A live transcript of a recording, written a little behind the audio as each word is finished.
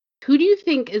Who do you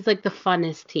think is like the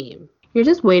funnest team? You're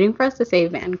just waiting for us to say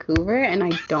Vancouver, and I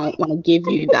don't want to give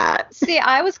you that. See,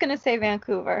 I was gonna say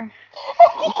Vancouver.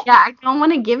 Yeah, I don't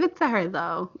want to give it to her,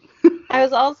 though. I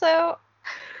was also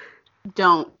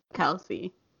Don't,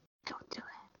 Kelsey. Don't do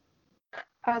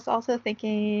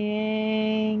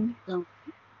thinking it.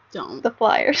 Don't. the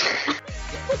Flyers.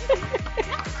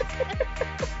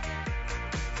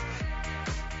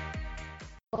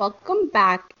 Welcome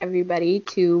back, everybody,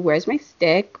 to Where's My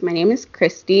Stick? My name is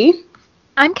Christy.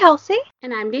 I'm Kelsey.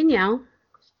 And I'm Danielle.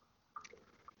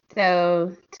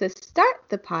 So, to start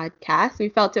the podcast, we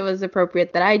felt it was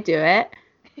appropriate that I do it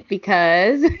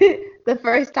because the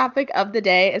first topic of the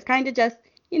day is kind of just,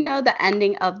 the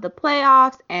ending of the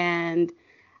playoffs and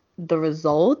the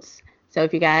results. So,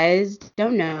 if you guys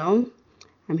don't know,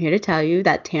 I'm here to tell you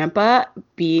that Tampa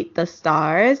beat the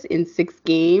Stars in 6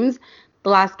 games. The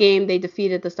last game, they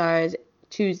defeated the Stars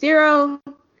 2-0.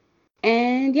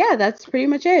 And yeah, that's pretty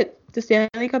much it. The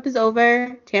Stanley Cup is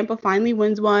over. Tampa finally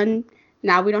wins one.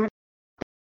 Now we don't have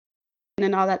to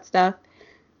and all that stuff.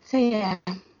 So yeah.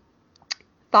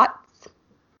 Thoughts?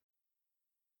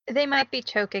 They might be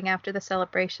choking after the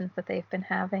celebrations that they've been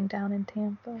having down in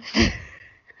Tampa.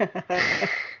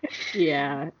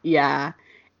 Yeah.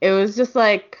 It was just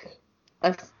like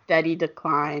a steady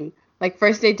decline. Like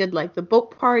first they did like the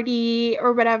boat party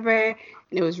or whatever, and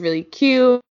it was really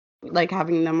cute, like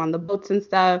having them on the boats and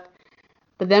stuff.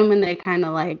 But then when they kind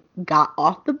of like got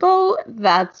off the boat,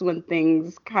 that's when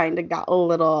things kind of got a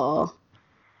little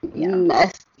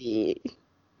messy.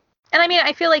 And I mean,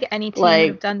 I feel like any team would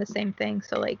have done the same thing.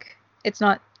 So like, it's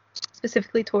not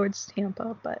specifically towards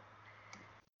Tampa, but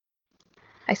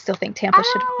I still think Tampa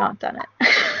should have not done it.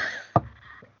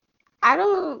 I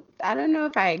don't know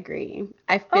if I agree.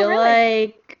 I feel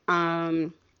really? like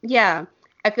I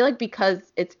feel like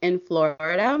because it's in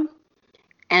Florida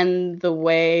and the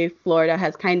way Florida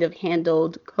has kind of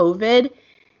handled COVID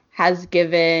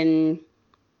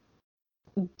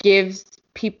gives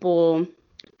people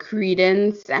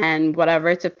credence and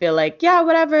whatever to feel like, yeah,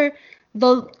 whatever.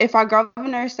 If our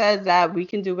governor says that we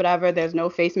can do whatever, there's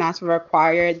no face mask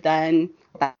required, then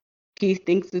he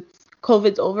thinks it's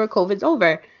COVID's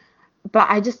over. But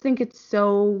I just think it's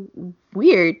so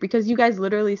weird because you guys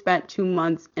literally spent 2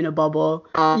 months in a bubble.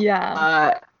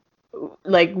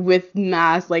 Like with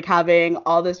masks, like having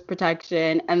all this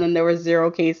protection, and then there were 0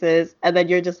 cases, and then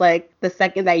you're just like, the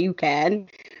second that you can,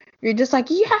 you're just like,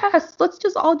 yes, let's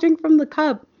just all drink from the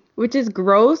cup, which is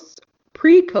gross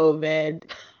pre-COVID.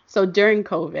 So during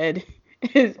COVID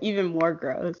is even more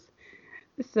gross.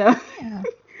 So yeah.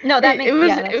 No, that makes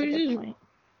that's a good point.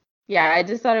 Yeah, I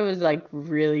just thought it was like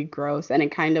really gross, and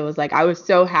it kind of was like I was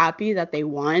so happy that they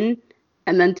won,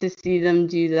 and then to see them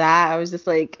do that, I was just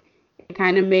like, it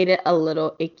kind of made it a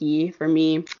little icky for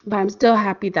me. But I'm still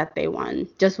happy that they won.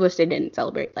 Just wish they didn't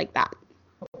celebrate like that.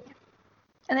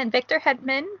 And then Victor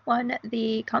Hedman won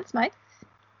the Conn Smythe.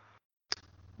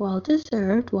 Well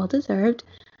deserved.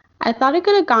 I thought it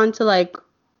could have gone to like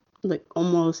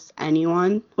almost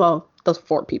anyone. Well, those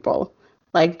 4 people,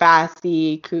 like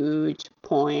Vasi, Cooch,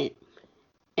 Point,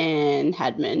 and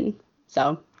Hedman.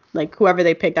 So, like, whoever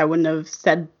they picked, I wouldn't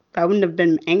have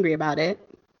been angry about it.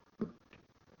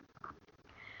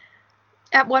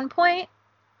 At one point,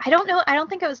 I don't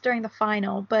think it was during the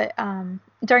final, but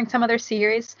during some other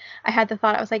series, I had the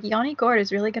thought, I was like, Yanni Gourde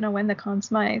is really going to win the Conn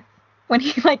Smythe when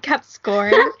he like kept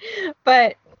scoring.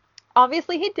 But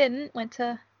obviously he didn't, went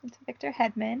to Victor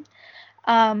Hedman.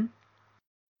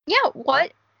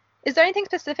 What is there anything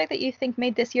specific that you think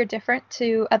made this year different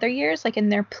to other years, like in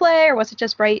their play, or was it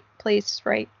just right place,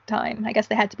 right time? I guess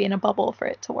they had to be in a bubble for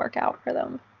it to work out for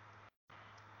them.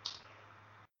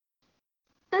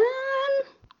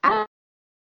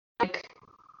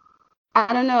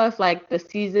 I don't know if like the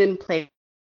season played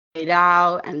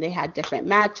out and they had different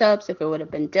matchups, if it would have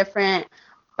been different.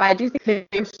 But I do think they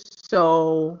were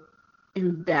so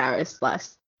embarrassed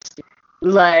last year.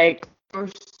 Like, they were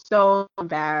so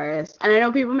embarrassed. And I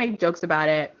know people make jokes about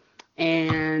it.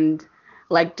 And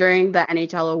like during the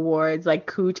NHL awards, like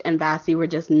Cooch and Vasi were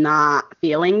just not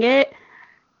feeling it.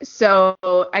 So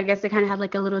I guess they kind of had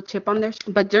like a little chip on their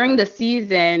shoulder. But during the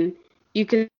season, you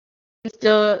could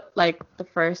still, like the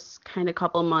first kind of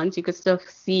couple months, you could still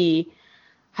see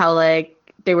how like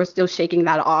they were still shaking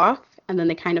that off, and then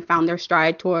they kind of found their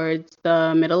stride towards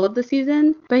the middle of the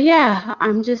season. But yeah,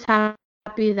 I'm just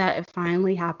happy that it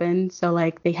finally happened. So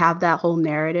like they have that whole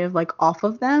narrative like off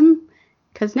of them,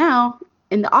 because now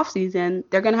in the off season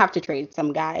they're gonna have to trade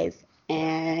some guys,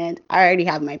 and I already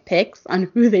have my picks on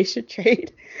who they should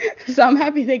trade. So I'm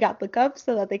happy they got the cup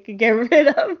so that they could get rid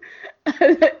of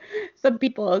some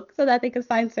people so that they could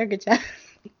sign Sergachev.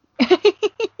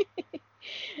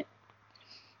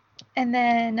 And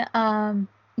then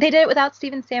they did it without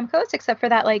Steven Stamkos, except for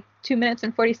that 2 minutes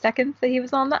and 40 seconds that he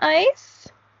was on the ice.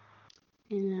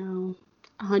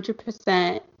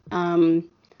 100%.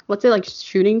 What's it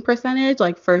shooting percentage?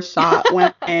 First shot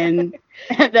went in,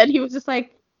 and then he was just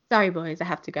like, "Sorry, boys, I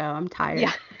have to go. I'm tired."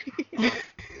 Yeah.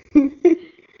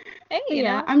 Hey,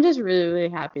 yeah, I'm just really, really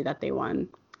happy that they won.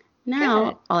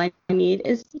 Now, all I need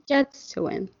is the Jets to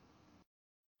win.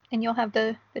 And you'll have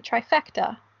the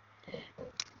trifecta.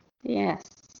 Yes.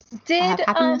 I'll have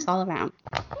happiness all around.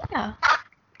 Yeah.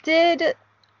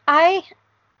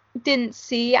 Didn't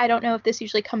see, I don't know if this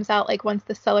usually comes out once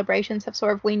the celebrations have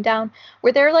sort of weaned down.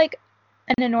 Were there an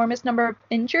enormous number of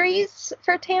injuries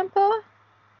for Tampa?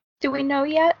 Do we know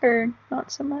yet or not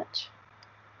so much?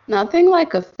 Nothing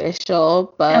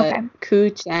official, but okay.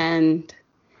 Cooch,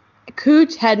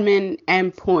 Hedman,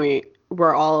 and Point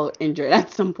were all injured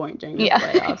at some point during the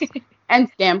playoffs.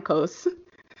 And Stamkos.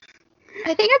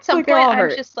 I think at some point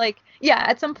I'm just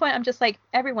at some point I'm just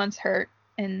everyone's hurt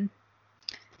and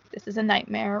this is a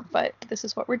nightmare, but this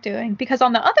is what we're doing. Because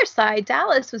on the other side,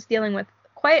 Dallas was dealing with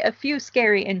quite a few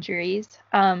scary injuries.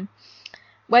 Do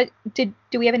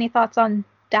we have any thoughts on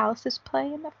Dallas's play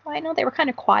in the final? They were kind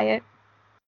of quiet.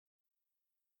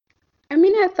 I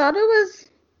mean, I thought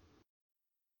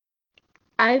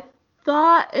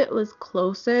it was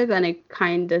closer than it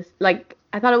kind of I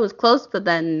thought it was close, but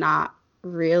then not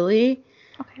really.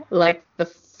 Okay. The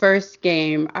first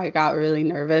game, I got really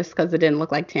nervous because it didn't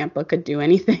look like Tampa could do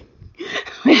anything.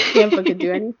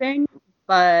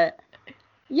 But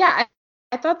yeah,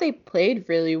 I thought they played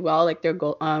really well. Their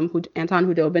goal, Anton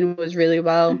Khudobin was really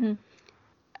well.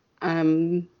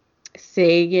 Mm-hmm.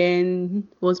 Sagan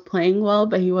was playing well,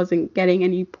 but he wasn't getting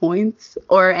any points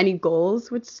or any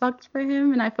goals, which sucked for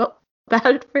him, and I felt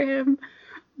bad for him.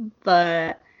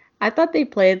 But I thought they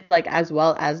played as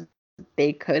well as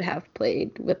they could have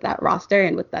played with that roster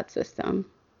and with that system.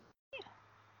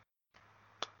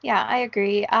 Yeah, I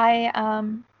agree. I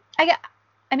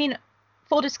mean,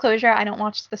 full disclosure, I don't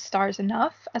watch the Stars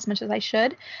enough, as much as I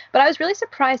should, but I was really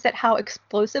surprised at how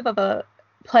explosive of a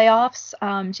playoffs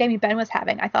Jamie Benn was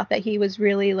having. I thought that he was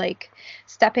really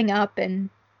stepping up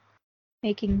and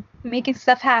making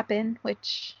stuff happen,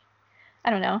 which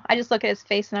I don't know. I just look at his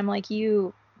face and I'm like,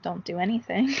 you don't do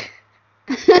anything.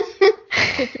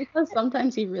 Because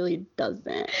sometimes he really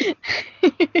doesn't.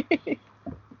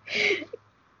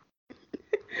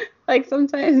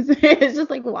 Sometimes it's just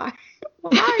why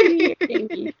are you here,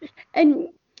 Jamie? And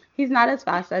he's not as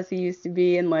fast as he used to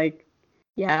be, and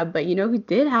yeah, but who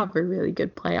did have a really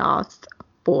good playoffs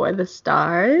for the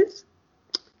Stars?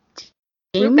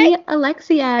 Jamie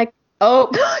Alexiak.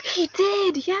 Oh, he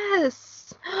did,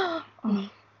 yes.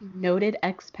 Noted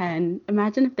X-Pen.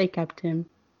 Imagine if they kept him.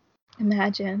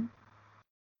 Imagine.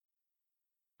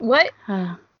 What?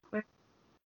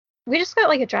 We just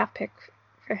got a draft pick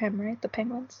for him, right? The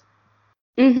Penguins.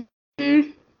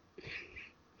 Mm-hmm.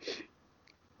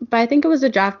 But I think it was a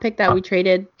draft pick that we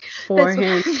traded for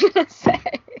him. That's what I was gonna say.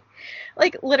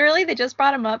 Literally, they just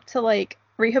brought him up to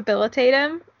rehabilitate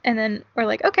him, and then we're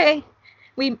like, okay,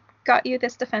 we got you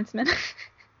this defenseman.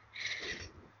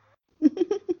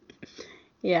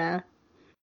 Yeah.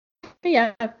 But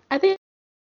yeah, I think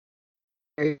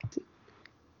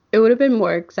it would have been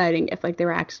more exciting if they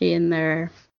were actually in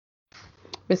their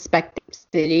respective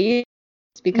cities,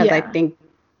 because I think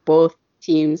both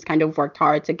teams kind of worked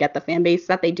hard to get the fan base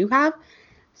that they do have.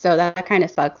 So that kind of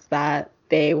sucks that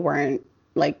they weren't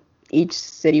each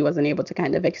city wasn't able to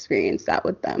kind of experience that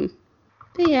with them.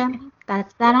 But yeah,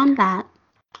 that's that on that.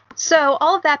 So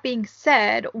all of that being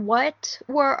said, what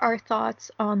were our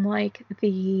thoughts on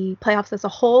the playoffs as a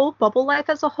whole, bubble life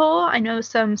as a whole? I know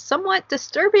some somewhat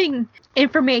disturbing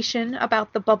information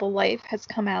about the bubble life has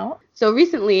come out. So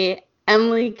recently,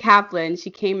 Emily Kaplan, she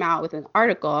came out with an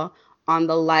article on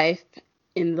the life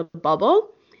in the bubble,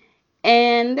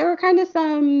 and there were kind of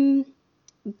some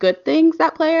good things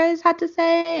that players had to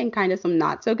say and kind of some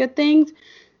not so good things.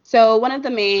 So one of the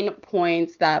main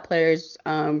points that players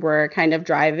were kind of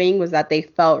driving was that they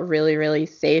felt really, really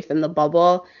safe in the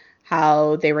bubble,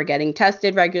 how they were getting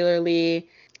tested regularly,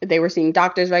 they were seeing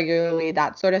doctors regularly,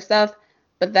 that sort of stuff.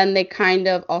 But then they kind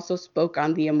of also spoke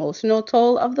on the emotional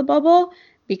toll of the bubble,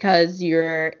 because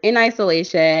you're in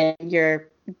isolation, you're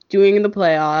doing the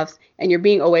playoffs, and you're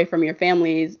being away from your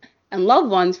families and loved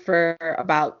ones for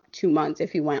about 2 months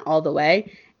if you went all the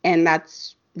way. And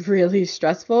that's really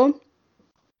stressful.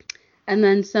 And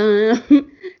then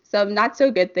some not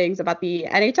so good things about the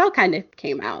NHL kind of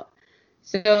came out.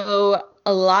 So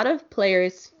a lot of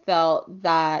players felt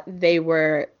that they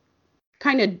were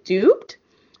kind of duped.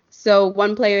 So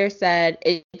one player said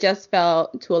it just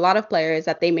felt to a lot of players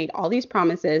that they made all these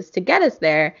promises to get us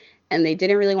there and they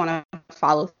didn't really want to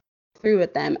follow through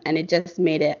with them. And it just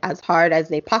made it as hard as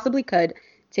they possibly could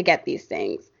to get these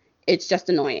things. It's just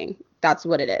annoying. That's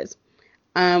what it is.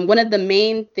 One of the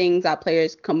main things that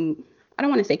players I don't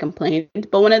want to say complained,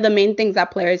 but one of the main things that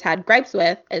players had gripes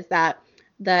with is that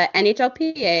the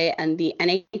NHLPA and the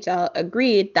NHL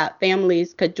agreed that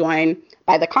families could join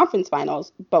by the conference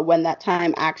finals. But when that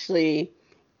time actually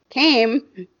came,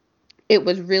 it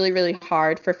was really, really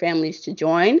hard for families to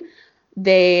join.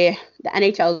 The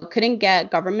NHL couldn't get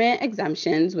government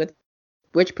exemptions,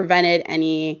 which prevented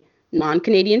any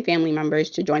non-Canadian family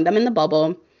members to join them in the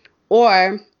bubble,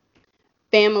 or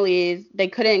families, they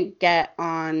couldn't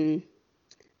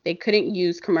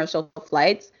use commercial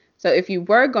flights. So if you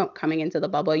were coming into the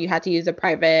bubble, you had to use a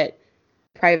private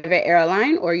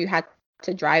airline, or you had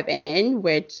to drive in,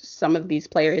 which some of these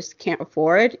players can't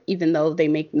afford, even though they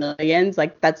make millions.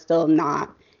 Like, that's still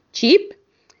not cheap.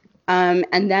 And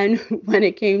then when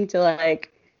it came to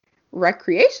like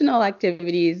recreational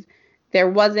activities, there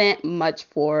wasn't much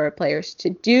for players to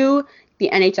do. The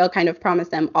NHL kind of promised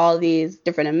them all these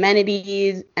different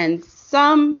amenities, and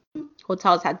some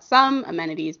hotels had some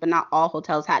amenities, but not all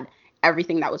hotels had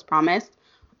everything that was promised.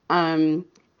 And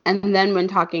then when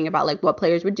talking about like what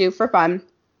players would do for fun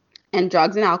and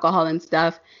drugs and alcohol and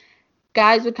stuff,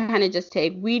 guys would kind of just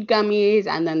take weed gummies,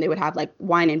 and then they would have like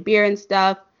wine and beer and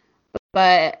stuff.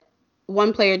 But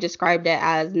one player described it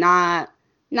as not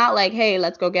like, hey,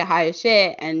 let's go get high as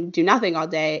shit and do nothing all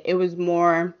day. It was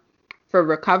more for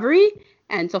recovery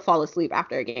and to fall asleep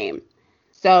after a game.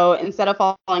 So instead of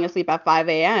falling asleep at 5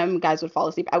 a.m., guys would fall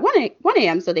asleep at 1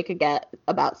 a.m. so they could get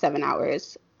about 7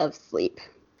 hours of sleep.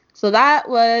 So that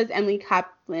was Emily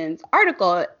Kaplan's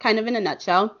article, kind of in a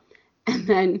nutshell. And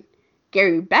then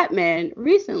Gary Bettman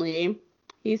recently,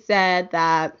 he said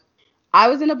that I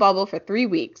was in a bubble for 3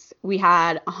 weeks. We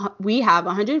have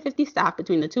 150 staff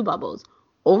between the two bubbles.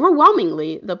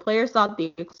 Overwhelmingly, the players thought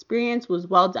the experience was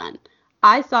well done.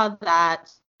 I saw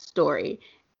that story.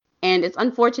 And it's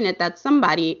unfortunate that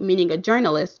somebody, meaning a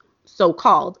journalist,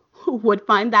 so-called, would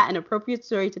find that an appropriate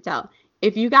story to tell.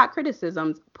 If you got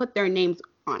criticisms, put their names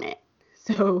on it.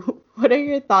 So what are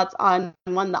your thoughts on,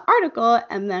 one, the article,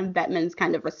 and then Bettman's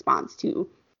kind of response to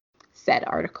said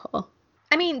article?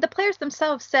 I mean, the players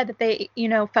themselves said that they,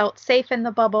 felt safe in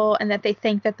the bubble and that they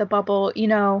think that the bubble,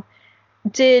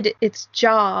 did its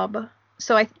job.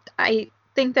 So I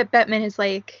think that Bettman is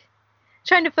like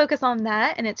trying to focus on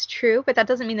that, and it's true, but that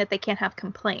doesn't mean that they can't have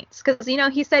complaints. Because,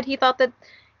 he said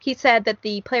that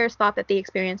the players thought that the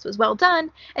experience was well done,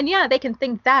 and yeah, they can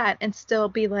think that and still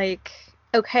be like,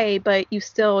 okay, but you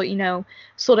still,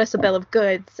 sold us a bill of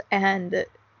goods and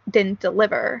didn't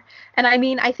deliver. And I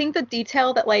mean, I think the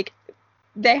detail that like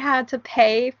they had to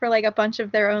pay for like a bunch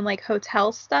of their own like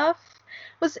hotel stuff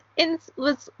was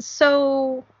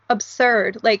so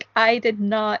absurd. Like, I did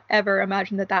not ever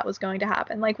imagine that was going to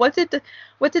happen. Like, what did the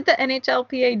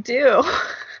NHLPA do?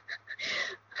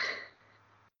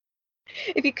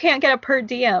 If you can't get a per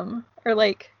diem or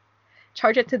like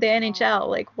charge it to the NHL,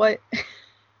 like what?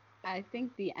 I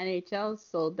think the NHL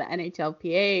sold the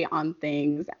NHLPA on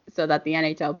things so that the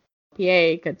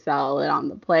NHLPA could sell it on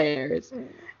the players.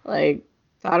 Like,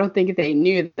 so I don't think they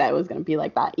knew that it was going to be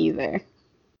like that either.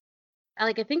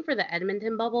 Like, I think for the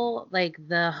Edmonton bubble, like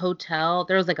the hotel,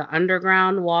 there was like an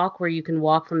underground walk where you can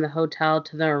walk from the hotel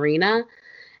to the arena.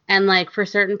 And like for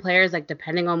certain players, like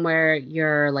depending on where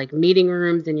your like meeting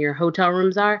rooms and your hotel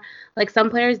rooms are, like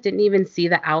some players didn't even see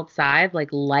the outside like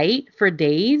light for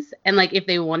days. And like if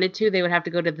they wanted to, they would have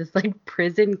to go to this like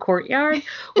prison courtyard,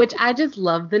 which I just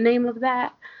love the name of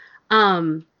that.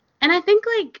 And I think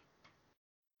like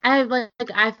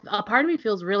a part of me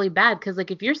feels really bad because like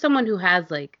if you're someone who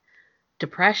has like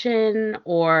depression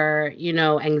or,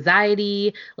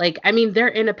 anxiety, like, I mean, they're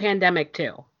in a pandemic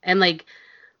too. And like,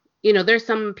 there's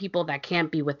some people that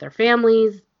can't be with their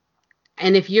families.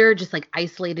 And if you're just like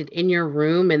isolated in your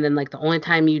room and then like the only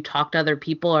time you talk to other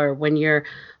people are when you're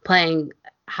playing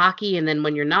hockey, and then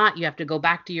when you're not, you have to go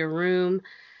back to your room,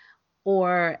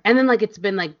 and then like it's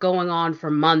been like going on for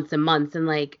months and months. And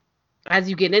like, as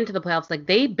you get into the playoffs, like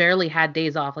they barely had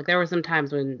days off. Like there were some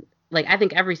times when like, I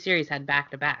think every series had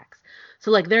back-to-backs.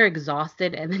 So like they're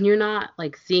exhausted, and then you're not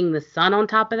like seeing the sun on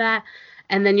top of that.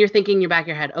 And then you're thinking in your back of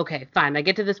your head, okay, fine, I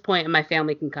get to this point and my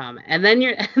family can come. And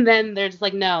then they're just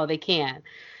like, no, they can't.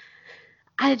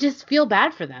 I just feel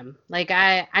bad for them. Like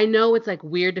I know it's like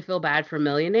weird to feel bad for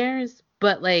millionaires,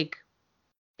 but like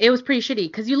it was pretty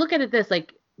shitty. Cause you look at it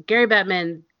like Gary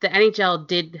Bettman the NHL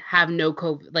did have no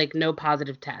COVID, like no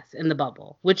positive tests in the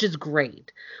bubble, which is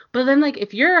great. But then like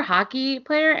if you're a hockey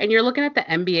player and you're looking at the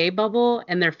NBA bubble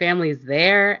and their family's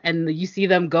there and you see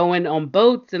them going on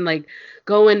boats and like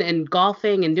going and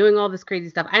golfing and doing all this crazy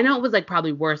stuff. I know it was like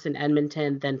probably worse in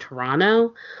Edmonton than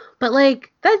Toronto, but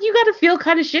like that you got to feel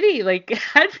kind of shitty. Like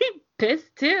I'd be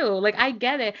pissed too. Like I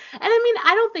get it. And I mean,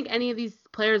 I don't think any of these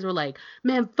players were like,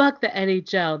 man, fuck the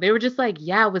NHL. They were just like,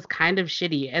 yeah, it was kind of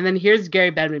shitty. And then here's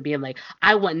Gary Bettman being like,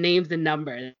 I want names and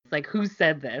numbers. Like, who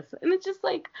said this? And it's just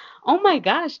like, oh my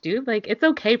gosh, dude. Like, it's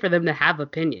okay for them to have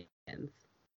opinions.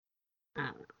 I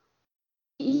don't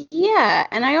know. Yeah,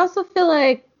 and I also feel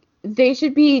like they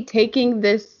should be taking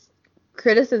this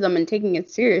criticism and taking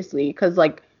it seriously because,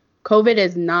 like, COVID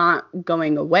is not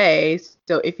going away.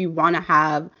 So if you want to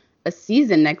have a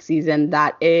season next season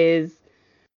that is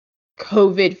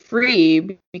COVID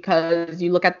free, because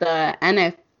you look at the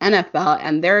NFL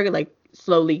and they're like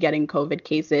slowly getting COVID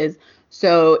cases.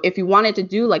 So if you wanted to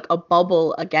do like a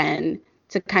bubble again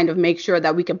to kind of make sure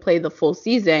that we can play the full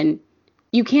season,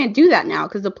 you can't do that now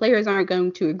because the players aren't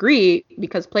going to agree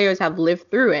because players have lived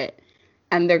through it.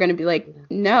 And they're going to be like,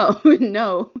 no,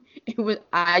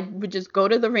 I would just go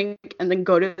to the rink and then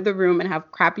go to the room and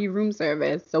have crappy room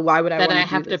service. So why would I want to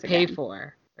have to pay again?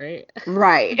 For, right?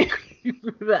 Right.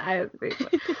 That I have to pay for.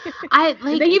 I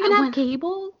like. They even have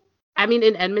cable? I mean,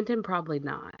 in Edmonton, probably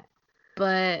not.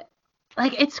 But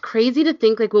like, it's crazy to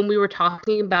think like when we were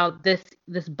talking about this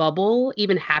bubble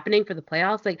even happening for the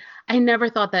playoffs. Like, I never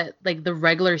thought that like the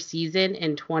regular season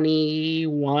in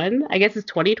 21, I guess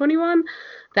it's 2021.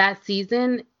 That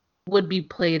season would be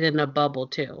played in a bubble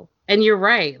too. And you're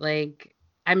right. Like,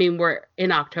 I mean, we're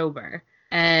in October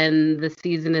and the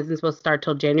season isn't supposed to start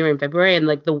till January and February. And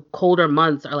like the colder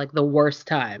months are like the worst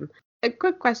time. A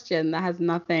quick question that has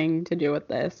nothing to do with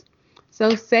this.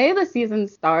 So say the season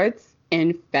starts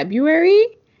in February.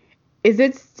 Is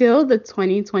it still the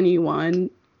 2021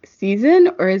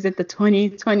 season or is it the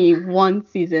 2021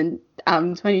 season,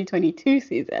 2022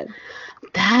 season?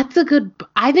 That's a good.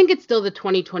 I think it's still the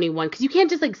 2021 because you can't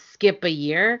just like skip a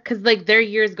year because like their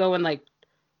years go in like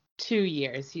 2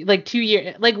 years, like 2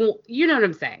 years, like you know what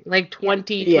I'm saying, like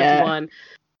 2021. Yeah.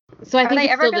 So I think are they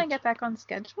ever gonna get back on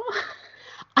schedule?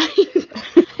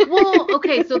 Well,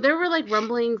 okay, so there were like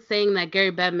rumblings saying that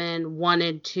Gary Bettman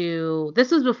wanted to.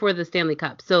 This was before the Stanley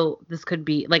Cup, so this could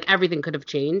be like everything could have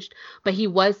changed. But he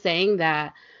was saying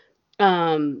that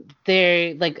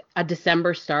they like a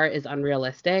December start is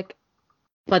unrealistic.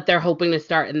 But they're hoping to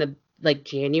start in the like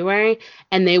January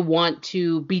and they want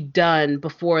to be done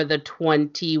before the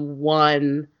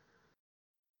 21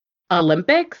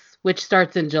 Olympics, which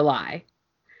starts in July.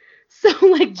 So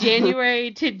like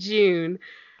January to June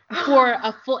for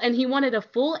a full, and he wanted a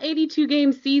full 82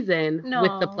 game season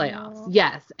with the playoffs.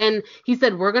 Yes. And he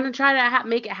said, we're going to try to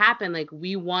make it happen. Like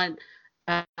we want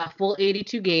a full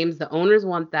 82 games. The owners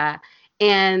want that.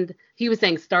 And he was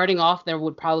saying starting off, there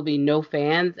would probably be no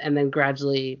fans and then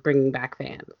gradually bringing back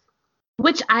fans,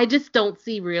 which I just don't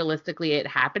see realistically it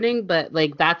happening. But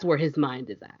like, that's where his mind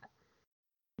is at.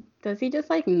 Does he just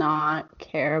like not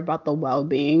care about the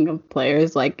well-being of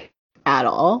players like at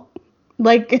all?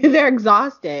 Like they're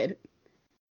exhausted.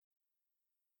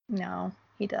 No,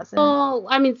 he doesn't. Well,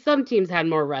 I mean, some teams had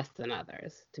more rest than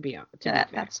others, to be honest.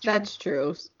 That's true. That's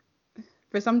true.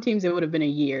 For some teams, it would have been a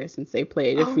year since they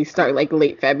played if we start like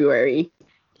late February.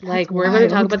 Like, we're going to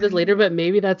talk about this later, but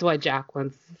maybe that's why Jack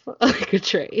wants like a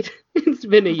trade. It's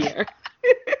been a year.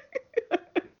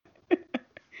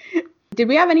 Did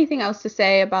we have anything else to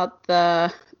say about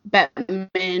the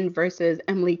Bettman versus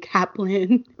Emily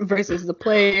Kaplan versus the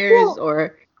players?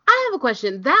 Or I have a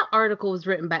question. That article was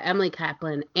written by Emily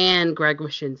Kaplan and Greg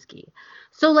Wyshynski.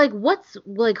 So like,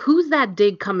 who's that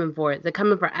dig coming for? Is it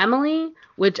coming for Emily,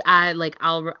 which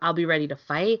I'll be ready to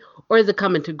fight, or is it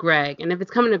coming to Greg? And if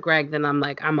it's coming to Greg, then I'm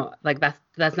like,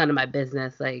 that's none of my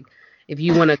business. Like, if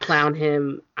you want to clown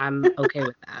him, I'm okay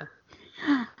with that.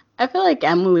 I feel like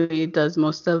Emily does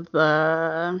most of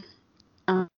the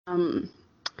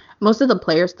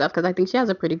player stuff because I think she has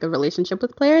a pretty good relationship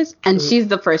with players, and she's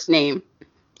the first name,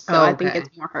 so I think it's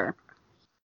more her.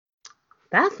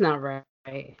 That's not right.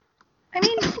 I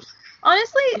mean,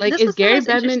 honestly, like, is Gary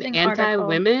Bettman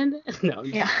anti-women? No.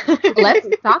 Yeah. Let's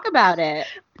talk about it.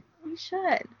 We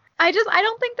should. I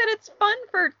don't think that it's fun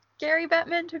for Gary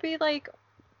Bettman to be like,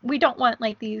 we don't want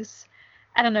like these,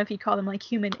 I don't know if you call them like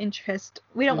human interest.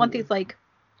 We don't want these like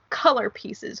color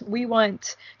pieces. We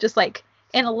want just like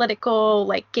analytical,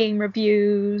 like game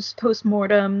reviews,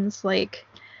 postmortems, like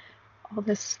all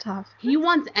this stuff. He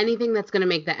wants anything that's going to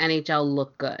make the NHL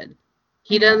look good.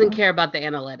 He doesn't care about the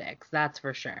analytics, that's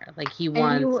for sure. Like, he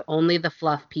wants only the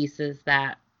fluff pieces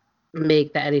that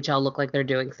make the NHL look like they're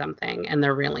doing something, and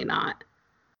they're really not.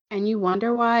 And you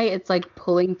wonder why it's like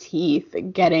pulling teeth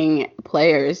getting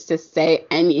players to say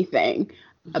anything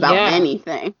about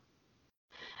anything.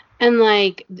 And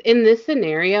like in this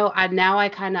scenario, I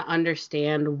kind of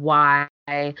understand why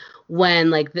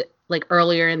when like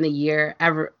earlier in the year,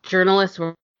 journalists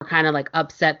were kind of like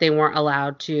upset they weren't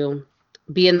allowed to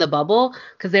be in the bubble,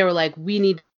 because they were like, we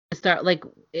need to start like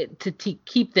to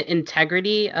keep the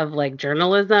integrity of like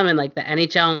journalism and like the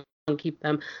NHL, and keep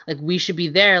them like, we should be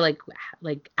there like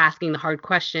asking the hard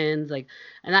questions, like,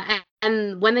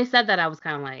 and when they said that, I was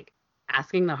kind of like,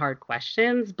 asking the hard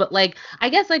questions, but like, I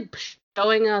guess like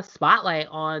showing a spotlight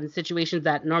on situations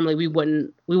that normally we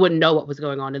wouldn't know what was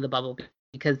going on in the bubble,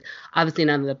 because obviously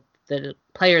none of the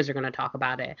players are going to talk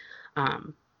about it.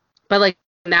 But like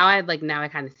now I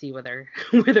kind of see where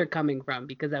they're coming from,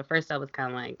 because at first I was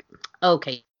kind of like,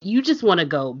 okay, you just want to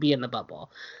go be in the bubble,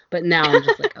 but now I'm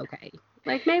just like, okay,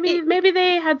 like maybe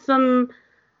they had some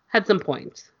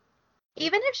points.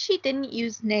 Even if she didn't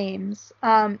use names,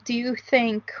 do you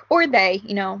think, or they,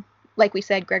 like we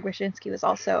said, Greg Wyshynski was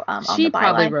also on the byline. She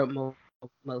probably wrote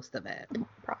most of it.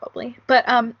 Probably. But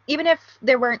even if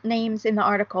there weren't names in the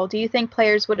article, do you think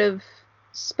players would have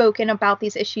spoken about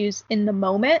these issues in the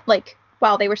moment, like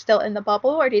while they were still in the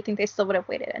bubble, or do you think they still would have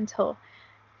waited until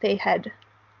they had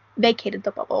vacated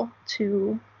the bubble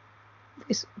to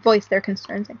voice their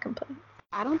concerns and complaints?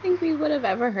 I don't think we would have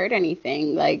ever heard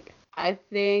anything. Like, I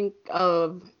think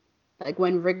of like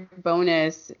when Rick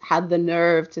Bowness had the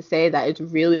nerve to say that it's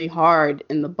really hard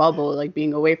in the bubble, like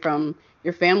being away from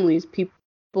your families. People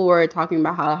were talking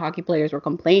about how hockey players were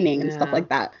complaining and stuff like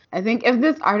that. I think if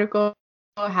this article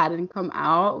hadn't come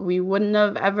out, we wouldn't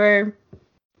have ever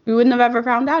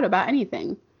found out about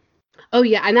anything. Oh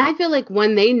yeah, and I feel like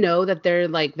when they know that they're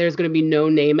like, there's going to be no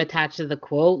name attached to the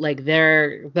quote, like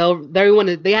they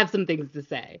have some things to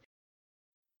say.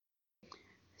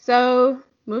 So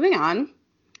moving on,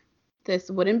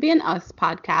 this wouldn't be an Us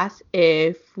podcast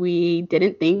if we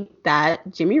didn't think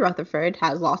that Jimmy Rutherford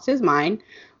has lost his mind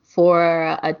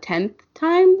for a 10th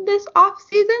time this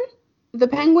offseason. The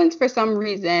Penguins, for some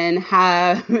reason,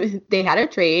 they had a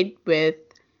trade with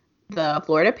the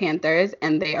Florida Panthers,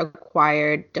 and they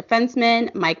acquired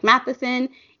defenseman Mike Matheson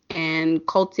and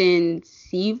Colton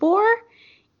Sceviour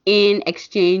in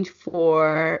exchange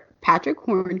for Patrick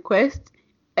Hornqvist.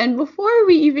 And before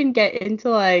we even get into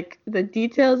like the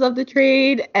details of the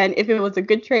trade and if it was a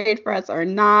good trade for us or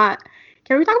not,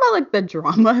 can we talk about like the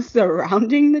drama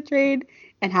surrounding the trade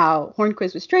and how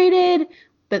Hornqvist was traded,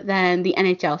 but then the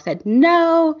NHL said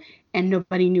no, and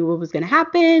nobody knew what was going to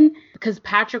happen? Because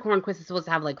Patrick Hornqvist is supposed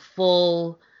to have like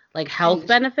full like health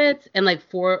benefits, and like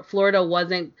Florida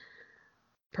wasn't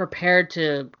prepared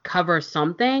to cover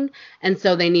something, and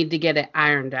so they need to get it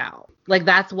ironed out. Like,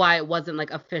 that's why it wasn't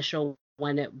like official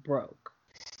when it broke.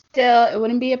 Still, it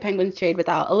wouldn't be a Penguins trade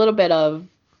without a little bit of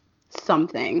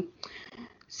something.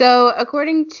 So,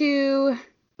 according to,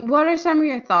 what are some of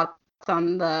your thoughts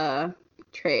on the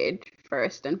trade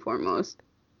first and foremost?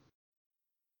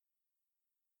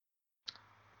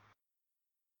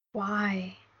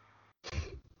 Why?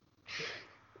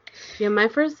 Yeah, my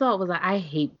first thought was like, I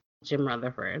hate Jim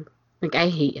Rutherford. Like, I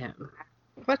hate him.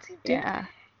 What's he doing? Yeah.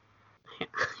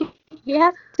 He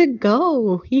has to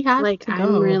go. He has to go.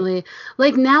 I'm really,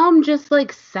 like, now I'm just,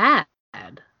 like, sad.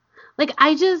 Like,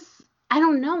 I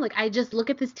don't know. Like, I just look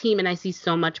at this team and I see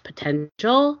so much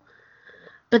potential.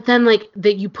 But then, like,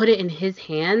 that you put it in his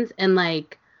hands, and,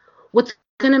 like, what's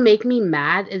going to make me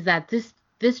mad is that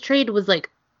this trade was, like,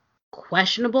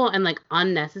 questionable and, like,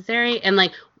 unnecessary. And,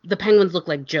 like, the Penguins look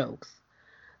like jokes.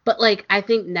 But, like, I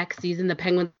think next season the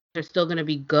Penguins are still going to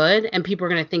be good, and people are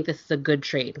going to think this is a good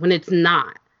trade when it's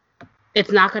not.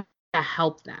 It's not going to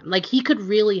help them. Like, he could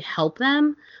really help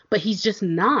them, but he's just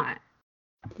not.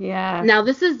 Yeah. Now,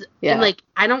 this is, and, like,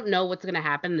 I don't know what's going to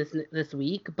happen this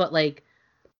week, but, like,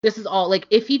 this is all, like,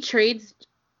 if he trades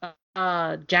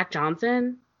Jack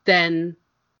Johnson, then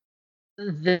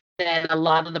a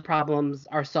lot of the problems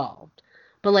are solved.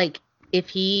 But, like, if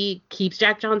he keeps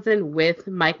Jack Johnson with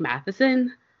Mike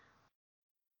Matheson,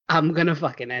 I'm going to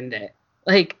fucking end it.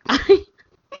 Like,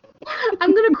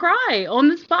 I'm going to cry on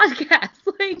this podcast.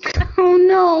 Like, oh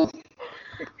no.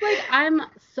 Like, I'm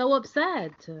so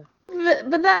upset.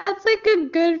 But that's like a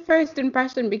good first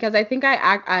impression, because I think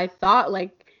I thought,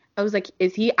 like, I was like,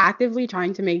 is he actively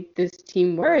trying to make this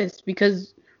team worse?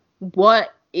 Because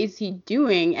what is he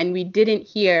doing? And we didn't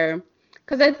hear,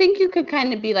 because I think you could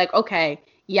kind of be like, okay,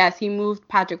 yes, he moved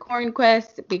Patrick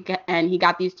Hornqvist and he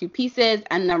got these two pieces,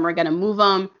 and then we're going to move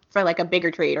them for like a bigger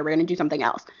trade, or we're going to do something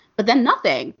else. But then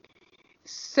nothing.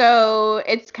 So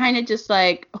it's kind of just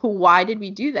like, why did we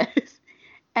do this?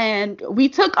 And we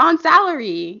took on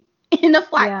salary. In a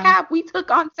flat cap, we took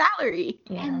on salary.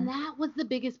 Yeah. And that was the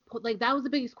biggest, that was the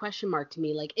biggest question mark to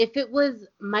me. Like, if it was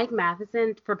Mike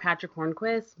Matheson for Patrick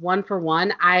Hornquist,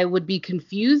 1-for-1, I would be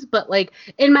confused. But, like,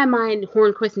 in my mind,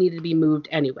 Hornquist needed to be moved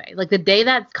anyway. Like, the day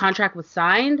that contract was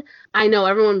signed, I know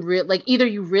everyone, either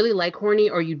you really like Horny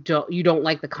or you don't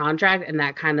like the contract, and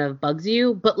that kind of bugs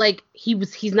you. But, like,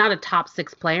 he's not a top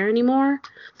 6 player anymore.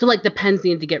 So, like, the Pens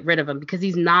needed to get rid of him because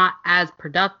he's not as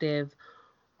productive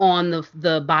on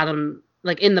the bottom,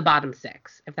 like in the bottom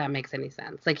 6, if that makes any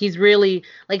sense. Like, he's really,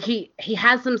 like, he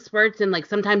has some spurts, and like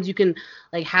sometimes you can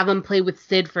like have him play with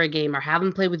Sid for a game or have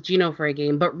him play with Gino for a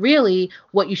game, but really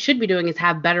what you should be doing is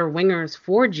have better wingers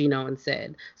for Gino and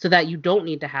Sid so that you don't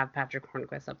need to have Patrick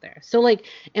Hornquist up there. So, like,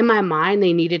 in my mind,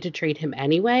 they needed to trade him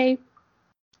anyway.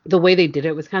 The way they did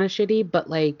it was kind of shitty,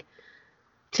 but like,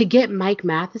 to get Mike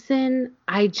Matheson,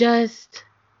 it just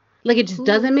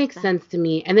doesn't make sense to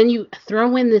me. And then you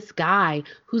throw in this guy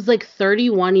who's like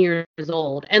 31 years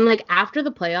old. And like, after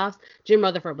the playoffs, Jim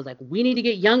Rutherford was like, we need to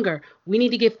get younger. We need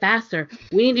to get faster.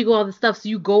 We need to do all this stuff. So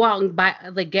you go out and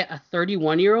get a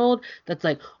 31-year-old that's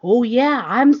like, oh yeah,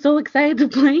 I'm so excited to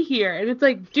play here. And it's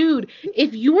like, dude,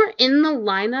 if you were in the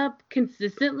lineup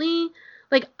consistently,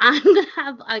 like, I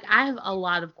have a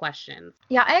lot of questions.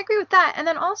 Yeah, I agree with that. And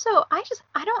then also, I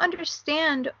don't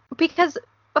understand, because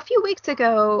a few weeks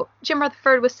ago, Jim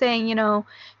Rutherford was saying, you know,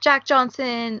 Jack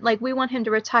Johnson, like, we want him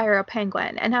to retire a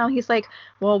Penguin. And now he's like,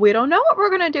 well, we don't know what we're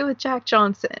going to do with Jack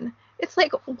Johnson. It's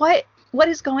like, what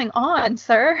is going on,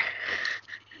 sir?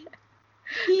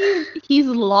 He's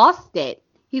lost it.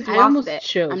 He's lost it.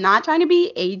 Choked. I'm not trying to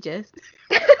be ageist.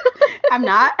 I'm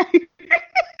not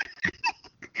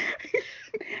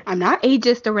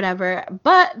ageist or whatever,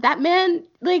 but that man,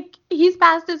 like, he's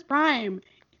past his prime.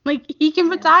 Like, he can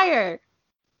retire.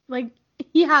 Like,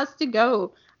 he has to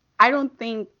go. I don't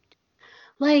think,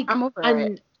 like, I'm over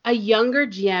it. A younger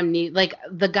GM like,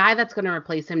 the guy that's going to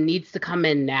replace him needs to come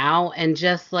in now and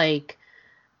just like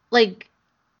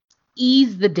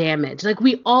ease the damage. Like,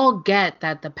 we all get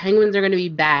that the Penguins are going to be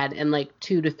bad in like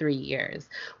 2 to 3 years,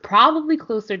 probably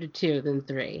closer to 2 than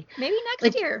 3. Maybe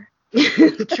next year.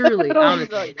 Truly,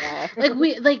 honestly.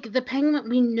 Like, the Penguins,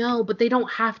 we know, but they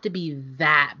don't have to be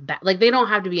that bad. Like, they don't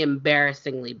have to be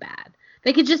embarrassingly bad.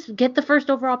 They could just get the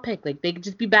first overall pick. Like, they could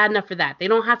just be bad enough for that. They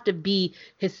don't have to be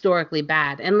historically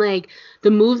bad. And, like, the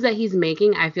moves that he's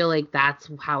making, I feel like that's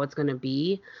how it's going to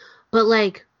be. But,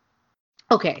 like,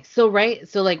 okay, so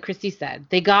like Christy said,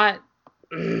 they got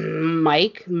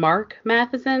Mike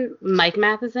Matheson.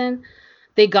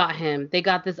 They got him. They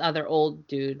got this other old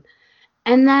dude.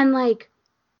 And then, like,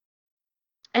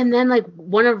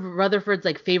 one of Rutherford's,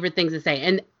 like, favorite things to say,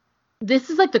 and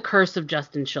this is like the curse of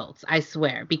Justin Schultz, I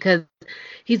swear, because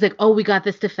he's like, oh, we got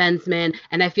this defenseman,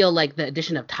 and I feel like the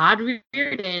addition of Todd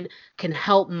Reirden can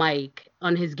help Mike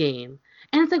on his game.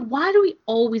 And it's like, why do we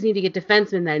always need to get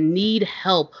defensemen that need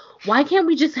help? Why can't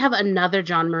we just have another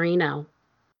John Marino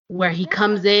where he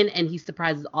comes in and he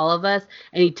surprises all of us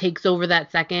and he takes over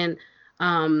that second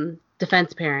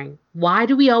defense pairing? Why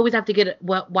do we always have to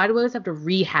why do we always have to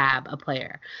rehab a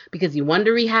player? Because you wanted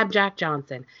to rehab Jack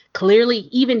Johnson. Clearly,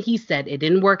 even he said it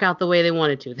didn't work out the way they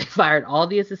wanted to. They fired all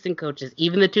the assistant coaches,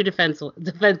 even the 2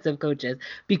 defensive coaches,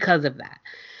 because of that.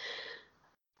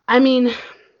 I mean,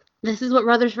 this is what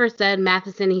Rutherford said.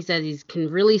 Matheson, he says he can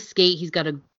really skate. He's got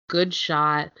a good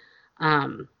shot.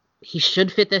 He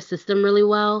should fit this system really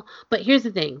well. But here's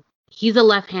the thing. He's a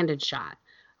left-handed shot.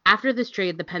 After this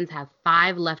trade, the Pens have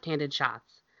 5 left-handed shots.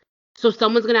 So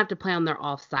someone's going to have to play on their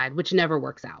offside, which never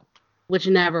works out.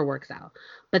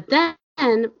 But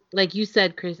then, like you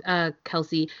said,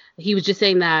 Kelsey, he was just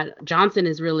saying that Johnson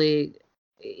is really,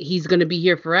 he's going to be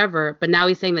here forever. But now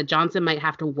he's saying that Johnson might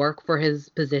have to work for his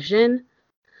position.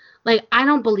 Like, I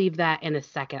don't believe that in a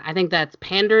second. I think that's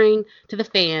pandering to the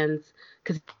fans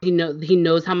because he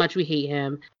knows how much we hate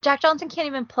him. Jack Johnson can't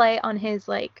even play on his,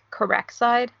 like, correct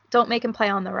side. Don't make him play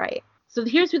on the right. So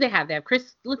here's who they have. They have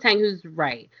Chris Letang, who's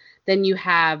right. Then you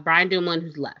have Brian Dumoulin,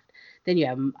 who's left. Then you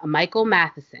have Michael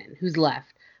Matheson, who's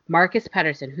left. Marcus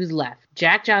Pettersson, who's left.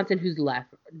 Jack Johnson, who's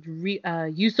left.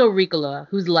 Juuso Riikola,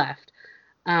 who's left.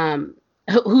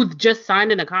 Who just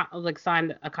signed a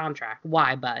contract.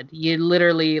 Why, bud? You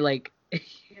literally, like,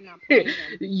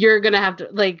 you're gonna have to,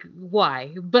 like,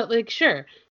 why? But, like, sure.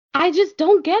 I just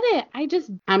don't get it.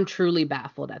 I'm truly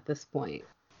baffled at this point.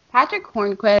 Patrick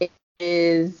Hornquist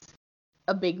is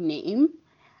a big name.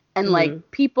 And,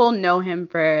 like, people know him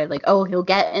for, like, oh, he'll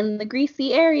get in the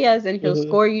greasy areas and he'll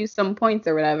score you some points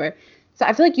or whatever. So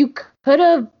I feel like you could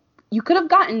have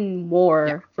gotten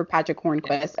more for Patrick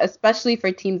Hornquist, especially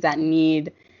for teams that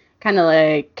need kind of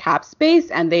like cap space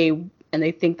and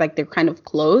they think like they're kind of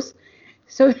close.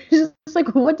 So it's just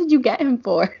like, what did you get him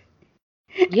for?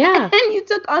 Yeah. And you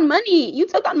took on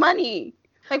money.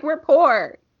 Like, we're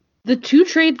poor. The 2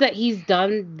 trades that he's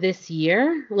done this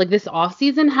year, like this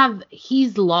offseason,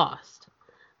 he's lost.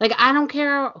 Like, I don't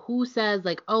care who says,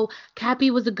 like, oh,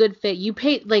 Cappy was a good fit. You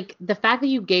paid, like, the fact that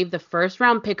you gave the first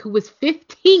round pick, who was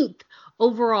 15th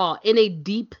overall in a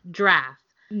deep draft,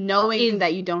 knowing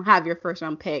that you don't have your first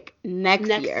round pick next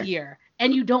year.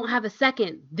 And you don't have a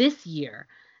second this year.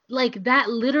 Like,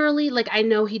 that literally, like, I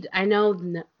know,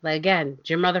 like, again,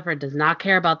 Jim Rutherford does not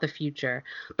care about the future.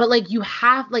 But, like, you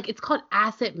have, like, it's called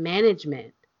asset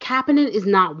management. Kapanen is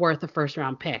not worth a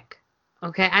first-round pick.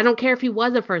 Okay? I don't care if he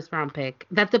was a first-round pick.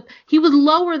 He was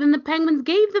lower than the Penguins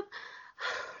gave the...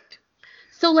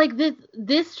 So, like,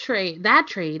 this trade, that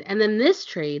trade, and then this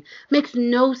trade makes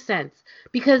no sense.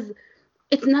 Because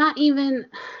it's not even...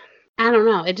 I don't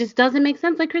know. It just doesn't make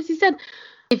sense, like Chrissy said.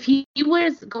 If he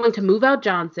was going to move out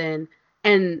Johnson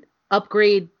and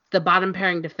upgrade the bottom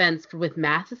pairing defense with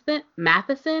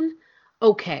Matheson,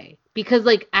 okay. Because,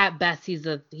 like, at best, he's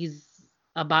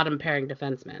a bottom pairing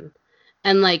defenseman.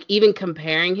 And, like, even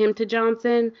comparing him to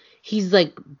Johnson, he's,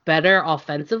 like, better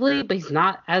offensively, but he's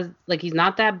not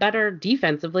that better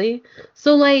defensively.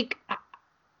 So, like,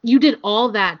 you did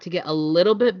all that to get a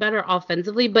little bit better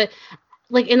offensively, but,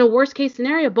 like, in a worst case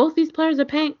scenario, both these players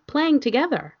are playing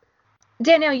together.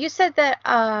 Danielle, you said that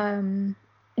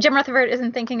Jim Rutherford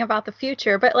isn't thinking about the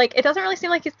future, but, like, it doesn't really seem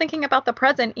like he's thinking about the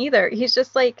present either. He's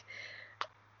just like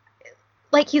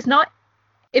he's not.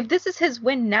 If this is his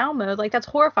win now mode, like, that's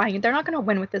horrifying. They're not going to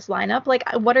win with this lineup. Like,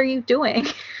 what are you doing?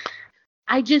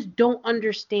 I just don't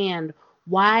understand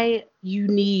why you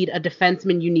need a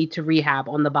defenseman you need to rehab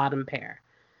on the bottom pair.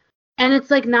 And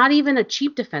it's, like, not even a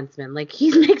cheap defenseman. Like,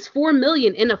 he makes $4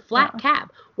 million in a flat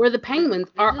cap, where the Penguins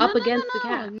are up against the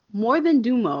cap. More than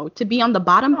Dumo to be on the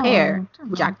bottom pair,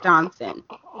 Jack Johnson.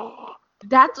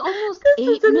 That's almost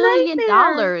 $8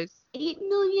 million. $8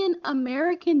 million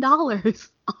American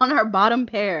dollars on our bottom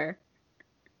pair.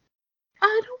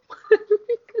 I don't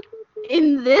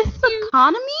in this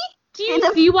economy? Do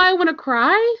you see why I want to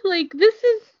cry? Like, this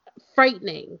is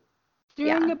frightening.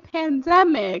 During a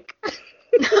pandemic.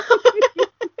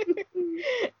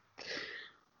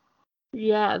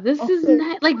 Yeah, this is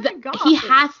not, like, he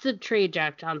has to trade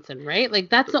Jack Johnson, right? Like,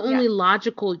 that's the only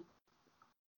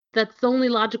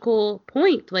logical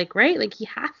point, like, right? Like, he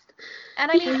has to. And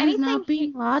I mean, he's not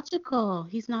being logical.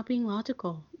 He's not being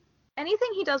logical. Anything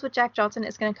he does with Jack Johnson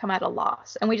is going to come at a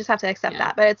loss, and we just have to accept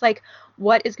that. But it's like,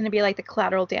 what is going to be, like, the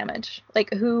collateral damage?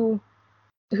 Like, who's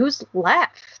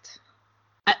left?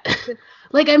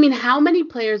 Like, I mean, how many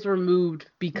players were moved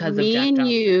because of Jack Johnson? Me and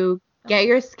you, get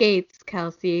your skates,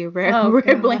 Kelsey.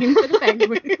 We're blaming for the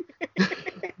Penguins.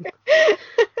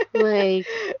 Like,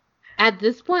 at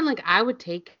this point, like, I would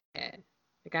take it.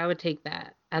 Like, I would take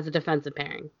that as a defensive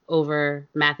pairing over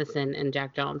Matheson and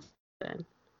Jack Johnson.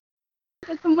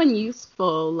 Get someone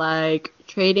useful, like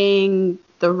trading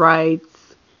the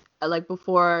rights, like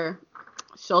before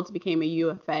Schultz became a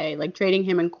UFA, like trading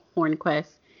him and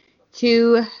Hornquist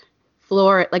to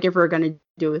Florida, like if we're going to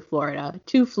do it with Florida,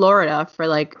 to Florida for,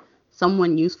 like,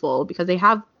 someone useful, because they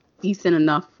have decent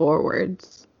enough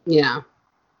forwards. Yeah.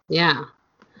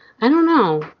 I don't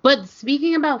know. But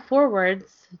speaking about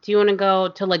forwards, do you want to go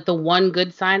to, like, the one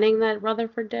good signing that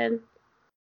Rutherford did?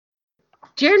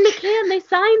 Jared McCann, they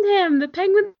signed him. The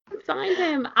Penguins signed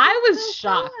him. I was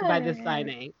shocked by this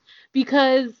signing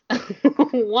because,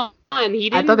 one, he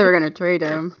didn't... I thought they were going to trade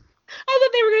him. I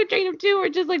thought they were going to trade him too, or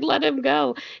just, like, let him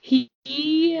go. He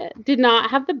did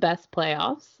not have the best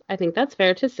playoffs. I think that's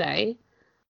fair to say.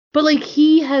 But, like,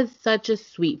 he has such a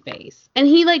sweet face. And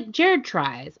he, like, Jared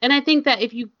tries. And I think that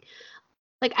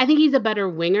I think he's a better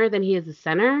winger than he is a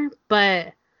center.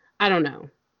 But I don't know.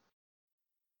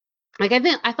 Like,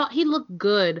 I thought he looked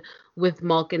good with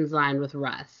Malkin's line with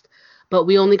Rust. But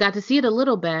we only got to see it a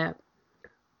little bit.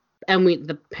 And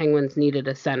the Penguins needed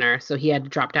a center, so he had to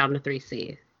drop down to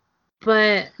 3C.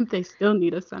 But they still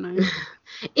need a center.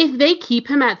 If they keep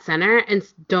him at center and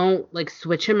don't, like,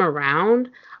 switch him around,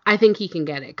 I think he can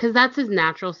get it. Because that's his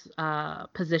natural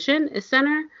position is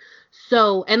center.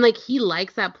 So, and, like, he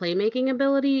likes that playmaking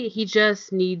ability. He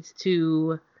just needs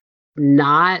to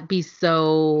not be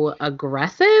so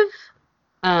aggressive.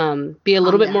 Be a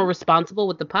little bit more responsible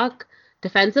with the puck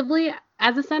defensively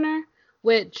as a center,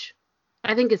 which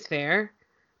I think is fair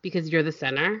because you're the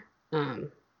center.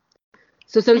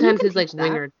 So sometimes his, like,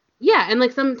 winger, Yeah, and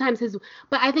like sometimes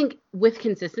but I think with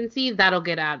consistency that'll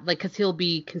get out, like, because he'll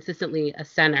be consistently a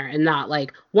center and not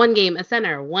like one game a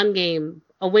center, one game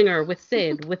a winger with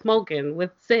Sid, with Malkin, with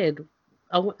Sid,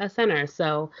 a center.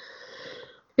 So,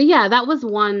 but yeah, that was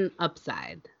one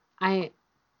upside. I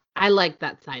I like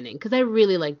that signing because I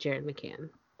really like Jared McCann.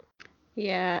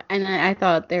 Yeah, and I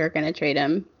thought they were gonna trade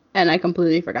him, and I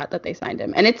completely forgot that they signed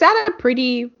him. And it's at a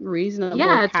pretty reasonable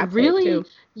Yeah, it's cap hit really, too.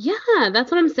 yeah,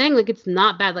 that's what I'm saying. Like, it's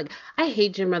not bad. Like, I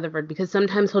hate Jim Rutherford because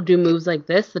sometimes he'll do moves like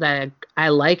this that I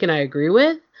like and I agree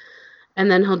with,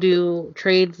 and then he'll do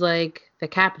trades like the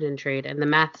Kapanen trade and the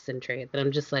Matheson trade that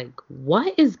I'm just like,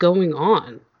 what is going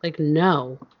on? Like,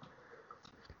 no.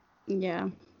 Yeah.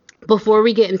 Before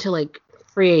we get into like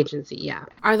free agency, yeah.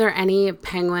 Are there any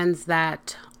Penguins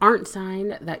that aren't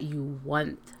signed that you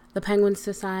want the Penguins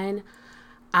to sign?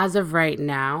 As of right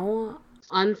now,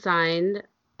 unsigned.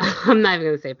 I'm not even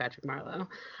gonna say Patrick Marleau.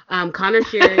 Connor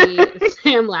Sherry,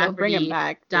 Sam They'll bring him Lafferty,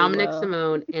 back. They Dominic will.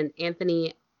 Simone, and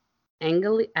Anthony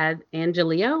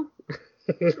Angelio.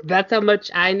 That's how much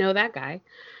I know that guy.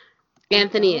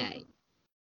 Anthony A.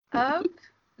 Of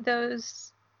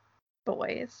those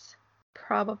boys,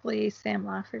 probably Sam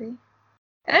Lafferty.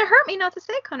 And it hurt me not to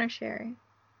say Connor Sherry.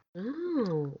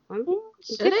 Oh,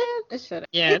 Should it? It should.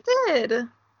 yeah, It did.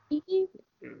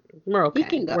 we're okay. He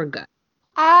can go. We're good.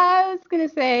 I was gonna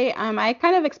say, I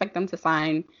kind of expect them to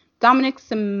sign Dominic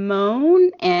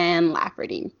Simone and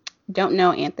Lafferty. Don't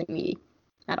know Anthony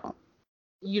at all.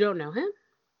 You don't know him?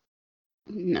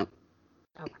 No.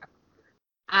 Okay.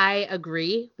 I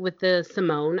agree with the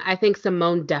Simone. I think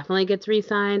Simone definitely gets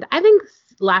re-signed. I think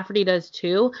Lafferty does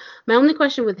too. My only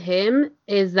question with him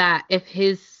is that if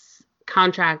his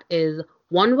contract is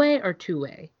one way or two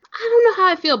way. I don't know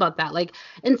how I feel about that. Like,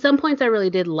 in some points I really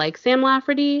did like Sam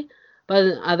Lafferty, but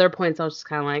in other points I was just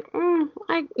kind of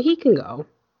like, he can go.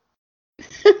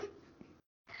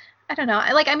 I don't know.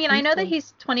 I know that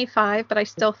he's 25, but I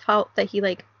still felt that he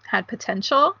had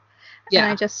potential. Yeah.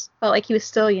 And I just felt like he was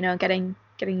still, getting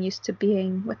used to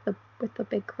being with the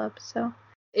big club. So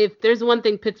if there's one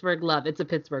thing Pittsburgh love, it's a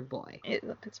Pittsburgh boy. it's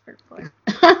a Pittsburgh boy.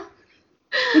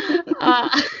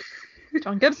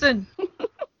 John Gibson.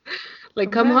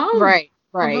 Come home. Right.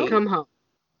 Come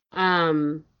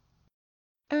home.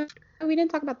 We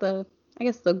didn't talk about the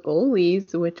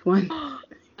goalies. Which one?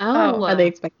 Are they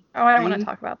expecting? Oh, I don't want to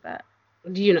talk about that.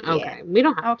 Do you know? Yeah. Okay, we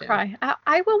don't have I'll to. cry.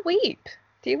 I will weep.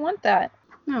 Do you want that?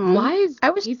 No. Why is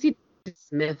Casey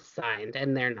Smith signed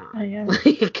and they're not? Oh, yeah.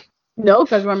 No,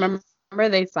 because remember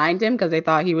they signed him because they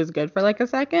thought he was good for like a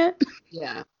second.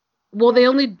 Yeah. Well, they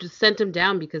only just sent him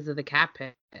down because of the cap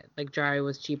hit. Like, Jari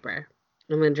was cheaper,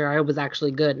 and then Jari was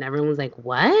actually good, and everyone was like,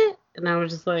 "What?" And I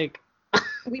was just like,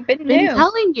 "We've been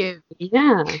telling you."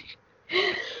 Yeah.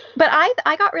 But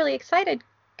I got really excited,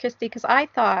 Christy, because I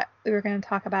thought we were going to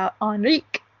talk about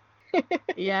Henrique.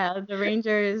 Yeah, the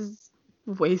Rangers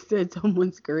wasted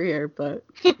someone's career, but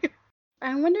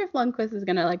I wonder if Lundqvist is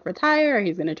gonna retire or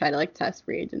he's gonna try to test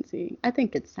free agency. I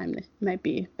think it's time might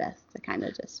be best to kind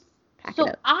of just pack it up.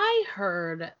 So I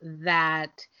heard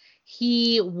that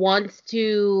he wants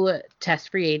to test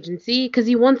free agency because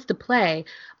he wants to play.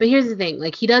 But here's the thing,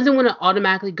 he doesn't want to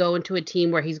automatically go into a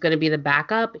team where he's going to be the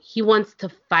backup. He wants to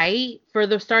fight for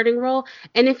the starting role.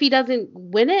 And if he doesn't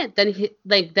win it, then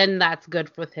then that's good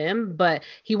for him. But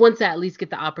he wants to at least get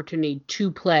the opportunity to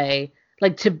play,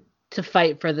 to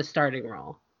fight for the starting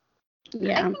role.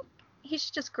 Yeah. I think he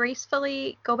should just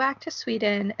gracefully go back to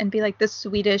Sweden and be like the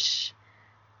Swedish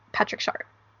Patrick Sharp.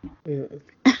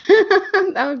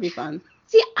 That would be fun.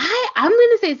 See, I'm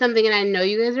gonna say something, and I know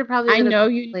you guys are probably. I know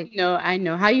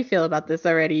how you feel about this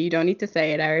already. You don't need to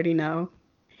say it. I already know.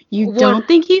 You don't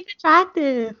think he's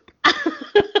attractive.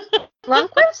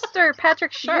 Lundqvist or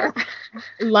Patrick Sharp?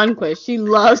 Lundqvist. She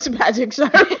loves Patrick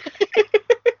Sharp.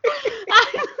 I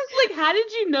was like, how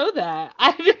did you know that?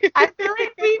 I feel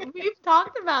like we've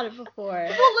talked about it before. Well,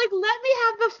 let me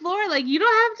have the floor. You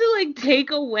don't have to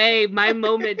take away my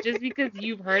moment just because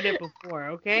you've heard it before,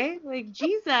 okay?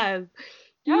 Jesus.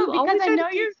 No, because I know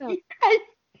you're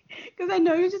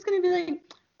just gonna be like,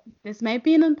 this might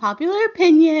be an unpopular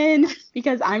opinion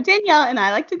because I'm Danielle and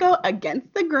I like to go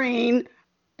against the grain,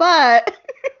 but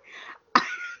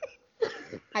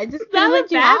I just feel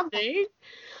like you have thing.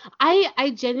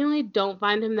 I genuinely don't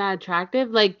find him that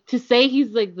attractive. To say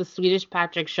he's the Swedish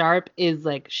Patrick Sharp is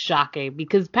shocking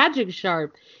because Patrick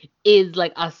Sharp is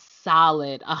a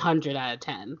solid 100 out of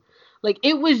 10.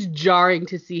 It was jarring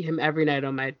to see him every night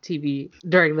on my TV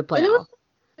during the playoffs.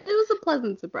 It was a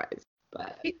pleasant surprise.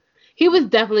 But he was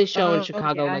definitely showing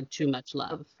Chicago too much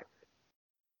love.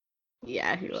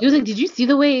 Yeah, He was like, "Did you see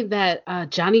the way that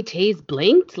Johnny Taze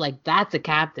blinked? Like, that's a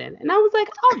captain." And I was like,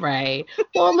 "All right,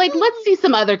 well, like, let's see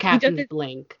some other He does captains it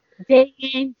blink." day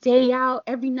in, day out,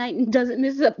 every night, and doesn't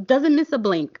miss a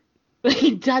blink.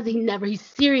 He does. He's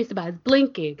serious about his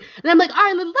blinking. And I'm like, all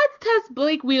right, let's test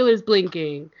Blake Wheeler's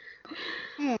blinking.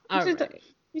 We All should right.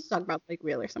 talk about Blake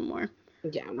Wheeler some more.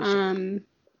 Yeah, we should.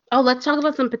 Oh, let's talk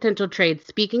about some potential trades.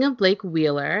 Speaking of Blake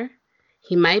Wheeler,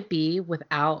 he might be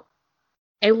without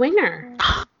a winger.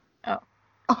 Oh.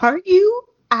 Are you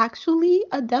actually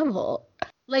a devil?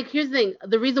 Like, here's the thing.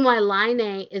 The reason why Line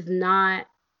A is not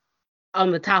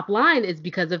on the top line is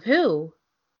because of who?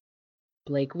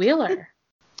 Blake Wheeler.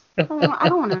 Oh, I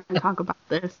don't want to talk about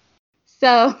this.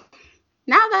 So,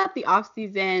 now that the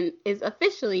offseason is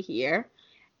officially here,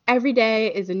 every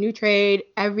day is a new trade.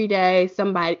 Every day,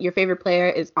 your favorite player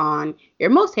is on your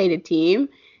most hated team.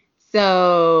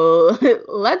 So,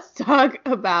 let's talk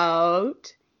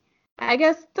about, I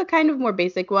guess, the kind of more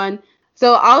basic one.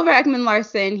 So, Oliver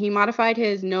Ekman-Larsson, he modified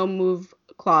his no move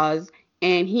clause,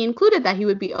 and he included that he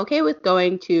would be okay with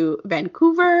going to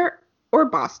Vancouver or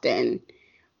Boston,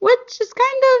 which is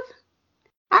kind of,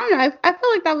 I don't know, I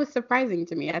feel like that was surprising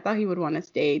to me. I thought he would want to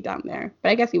stay down there,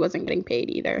 but I guess he wasn't getting paid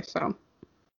either, so.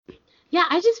 Yeah,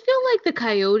 I just feel like the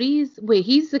Coyotes. Wait,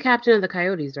 he's the captain of the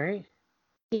Coyotes, right?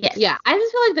 Yes. Yeah, I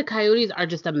just feel like the Coyotes are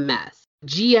just a mess.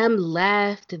 GM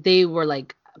left. They were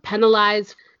like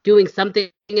penalized doing something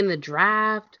in the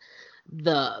draft.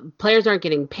 The players aren't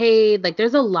getting paid. Like,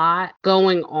 there's a lot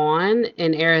going on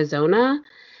in Arizona.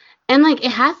 And like,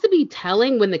 it has to be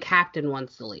telling when the captain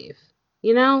wants to leave,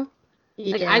 you know?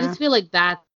 Like, I just feel like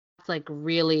that's like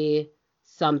really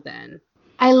something.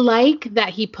 I like that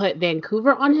he put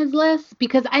Vancouver on his list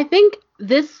because I think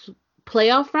this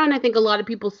playoff run, I think a lot of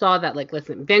people saw that, like,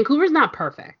 listen, Vancouver's not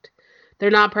perfect. They're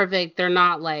not perfect. They're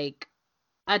not like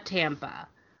a Tampa,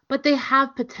 but they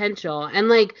have potential. And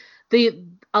like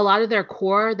a lot of their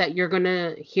core that you're going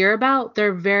to hear about,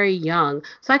 they're very young.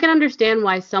 So I can understand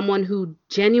why someone who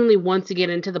genuinely wants to get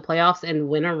into the playoffs and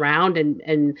win a round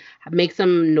and make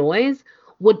some noise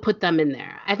would put them in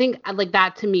there. I think like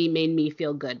that to me made me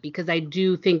feel good because I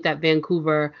do think that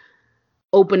Vancouver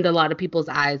opened a lot of people's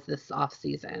eyes this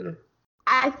offseason.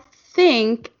 I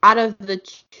think out of the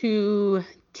two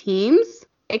teams,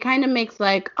 it kind of makes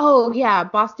like, oh yeah,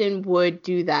 Boston would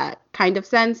do that kind of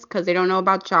sense because they don't know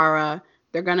about Chara.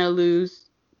 They're gonna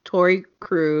lose Torrey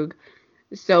Krug,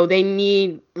 so they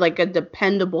need like a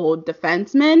dependable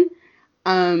defenseman.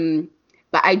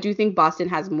 But I do think Boston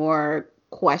has more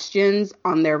questions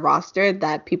on their roster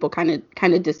that people kind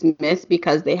of dismiss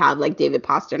because they have like David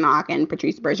Pastrnak and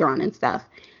Patrice Bergeron and stuff.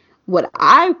 What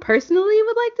I personally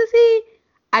would like to see,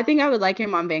 I think I would like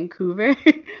him on Vancouver.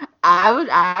 I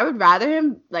would rather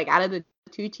him, like, out of the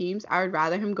two teams, I would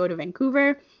rather him go to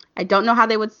Vancouver. I don't know how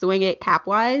they would swing it cap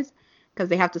wise because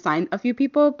they have to sign a few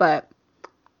people, but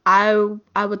I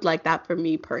would like that for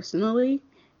me personally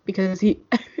because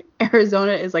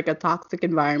Arizona is like a toxic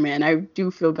environment, and I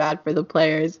do feel bad for the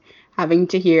players having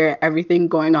to hear everything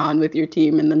going on with your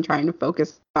team and then trying to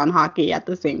focus on hockey at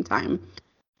the same time.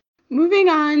 Moving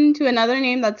on to another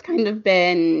name that's kind of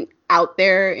been out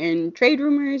there in trade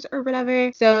rumors or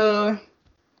whatever. So,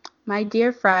 my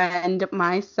dear friend,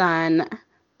 my son,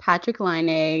 Patrick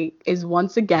Laine, is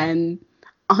once again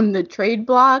on the trade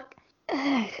block.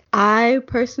 I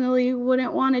personally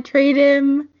wouldn't want to trade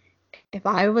him if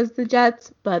I was the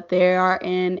Jets, but they are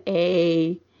in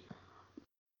a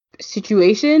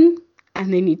situation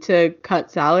and they need to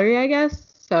cut salary, I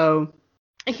guess. So,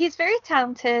 he's very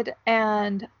talented,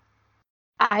 and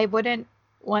I wouldn't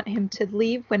want him to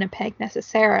leave Winnipeg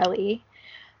necessarily.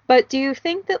 But do you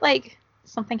think that, like,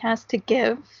 something has to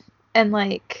give? And,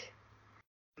 like,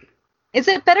 is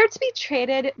it better to be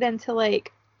traded than to,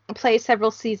 like, play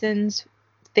several seasons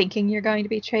thinking you're going to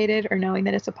be traded or knowing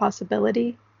that it's a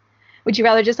possibility? Would you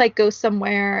rather just, like, go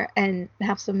somewhere and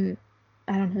have some,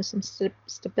 I don't know, some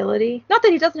stability? Not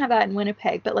that he doesn't have that in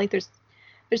Winnipeg, but, like,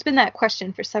 there's been that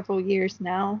question for several years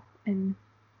now, and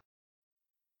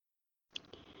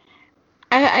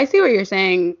I see what you're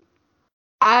saying.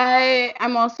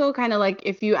 I'm also kind of like,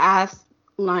 if you ask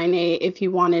Line A if he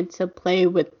wanted to play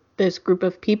with this group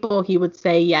of people, he would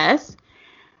say yes.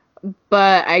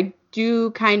 But I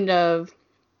do kind of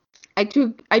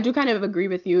agree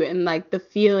with you in like the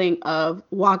feeling of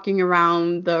walking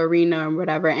around the arena or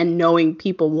whatever and knowing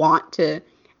people want to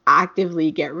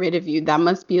actively get rid of you. That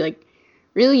must be like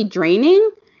really draining.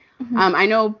 Mm-hmm. I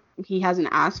know he hasn't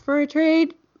asked for a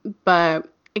trade, but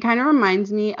it kind of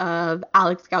reminds me of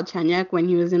Alex Galchenyuk when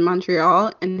he was in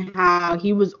Montreal and how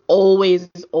he was always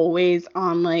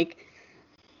on like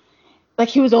like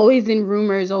he was always in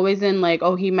rumors, always in like,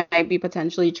 oh, he might be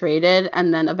potentially traded,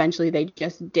 and then eventually they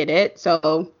just did it.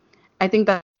 So I think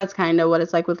that's kind of what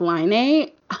it's like with Line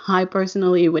A. I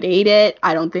personally would hate it.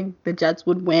 I don't think the Jets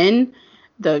would win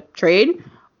the trade,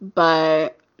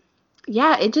 but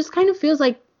yeah, it just kind of feels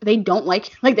like they don't like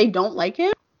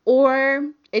him, or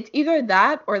it's either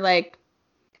that or like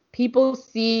people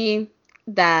see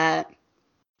that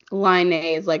Line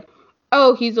A is like,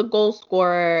 oh, he's a goal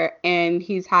scorer and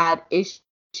he's had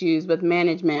issues with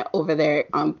management over there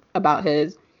about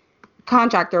his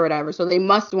contract or whatever, so they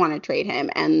must want to trade him,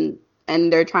 and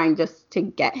they're trying just to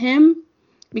get him,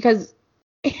 because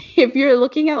if you're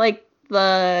looking at like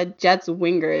the Jets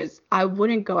wingers, I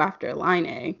wouldn't go after Line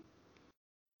A.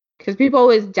 Because people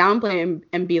always downplay him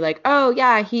and be like, oh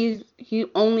yeah, he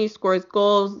only scores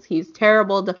goals, he's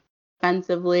terrible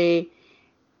defensively.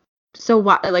 So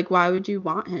why would you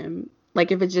want him?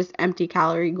 Like if it's just empty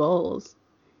calorie goals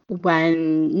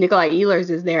when Nikolai Ehlers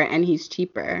is there and he's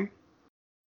cheaper.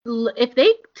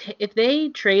 If they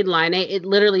trade Line A, it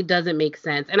literally doesn't make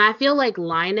sense. And I feel like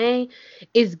Line A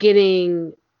is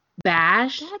getting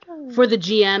bashed for the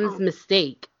GM's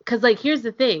mistake. Because like here's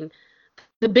the thing.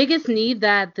 The biggest need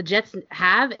that the Jets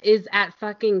have is at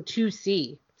fucking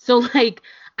 2C. So, like,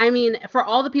 I mean, for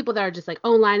all the people that are just like,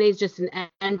 oh, Line A is just an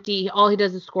empty, all he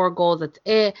does is score goals, that's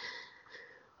it.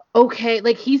 Okay,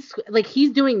 like he's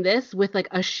doing this with like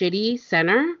a shitty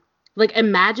center. Like,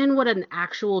 imagine what an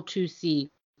actual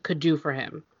 2C could do for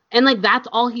him. And like that's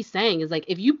all he's saying is like,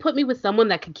 if you put me with someone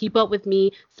that could keep up with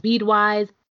me speed-wise,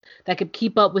 that could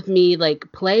keep up with me like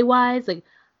play-wise, like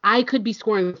I could be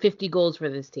scoring 50 goals for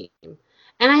this team.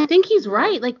 And I think he's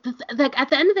right. Like at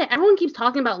the end of the day, everyone keeps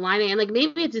talking about Line A, and like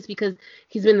maybe it's just because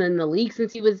he's been in the league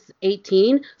since he was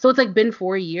 18, so it's like been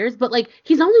 4 years. But like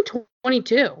he's only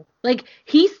 22. Like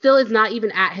he still is not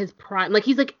even at his prime. Like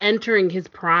he's like entering his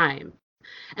prime.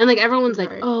 And like everyone's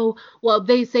like, oh, well,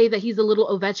 they say that he's a little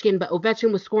Ovechkin, but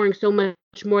Ovechkin was scoring so much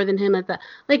more than him at that.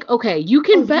 Like, okay, you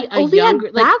can be a younger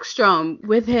like Backstrom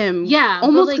with him, yeah,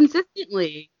 almost like,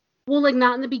 consistently. Well, like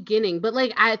not in the beginning, but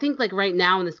like I think like right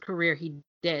now in his career he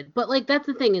did. But like that's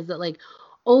the thing is that like,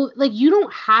 oh, like you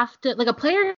don't have to, like a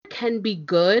player can be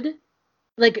good,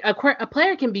 like a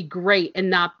player can be great and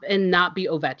not be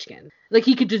Ovechkin. Like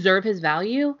he could deserve his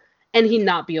value and he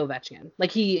not be Ovechkin.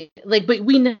 But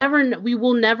we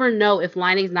will never know if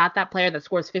Line A's not that player that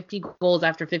scores 50 goals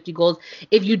after 50 goals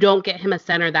if you don't get him a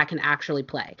center that can actually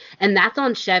play. And that's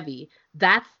on Chevy.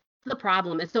 That's the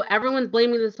problem. And so everyone's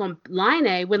blaming this on Line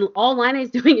A when all Line A is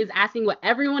doing is asking what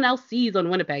everyone else sees on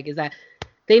Winnipeg is that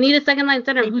they need a second line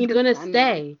center who's going to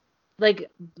stay.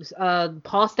 Like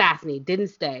Paul Stastny didn't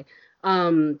stay.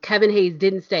 Kevin Hayes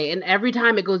didn't stay. And every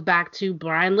time it goes back to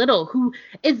Brian Little, who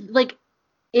is like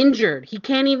injured. He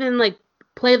can't even like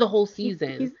play the whole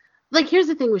season. Like here's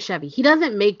the thing with Chevy. He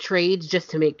doesn't make trades just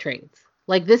to make trades.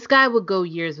 Like this guy would go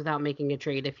years without making a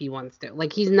trade if he wants to.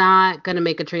 Like he's not going to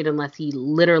make a trade unless he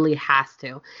literally has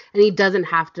to. And he doesn't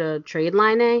have to trade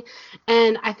Line A.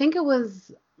 And I think it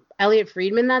was Elliot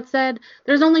Friedman that said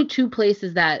there's only two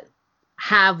places that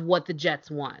have what the Jets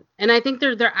want. And I think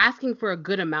they're asking for a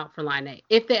good amount for Line A.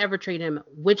 If they ever trade him,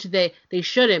 which they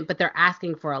shouldn't, but they're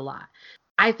asking for a lot.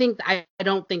 I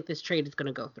don't think this trade is going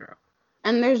to go through.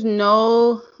 And there's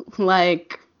no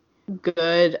like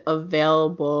good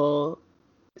available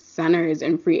centers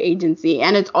in free agency,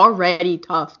 and it's already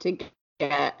tough to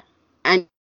get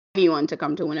anyone to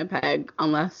come to Winnipeg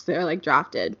unless they're like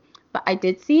drafted. But I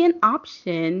did see an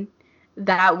option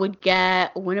that would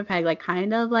get Winnipeg like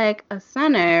kind of like a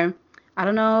center. I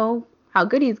don't know how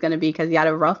good he's going to be because he had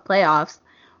a rough playoffs,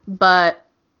 but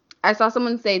I saw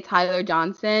someone say Tyler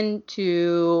Johnson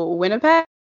to Winnipeg,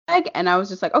 and I was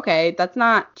just like, okay, that's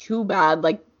not too bad.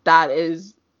 Like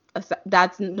that's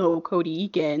no Cody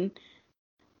Eakin.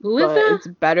 Who is that? It's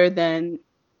better than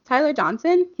Tyler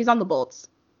Johnson. He's on the Bolts.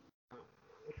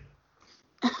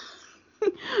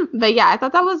 But yeah, I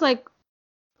thought that was like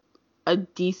a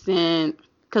decent,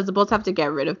 because the Bolts have to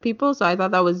get rid of people, so I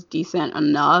thought that was decent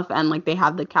enough, and like they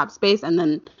have the cap space, and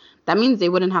then that means they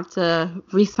wouldn't have to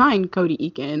re-sign Cody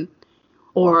Eakin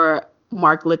or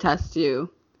Mark Letestu.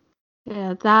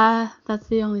 Yeah, that's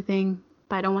the only thing.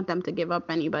 But I don't want them to give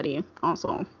up anybody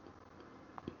also.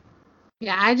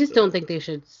 Yeah, I just don't think they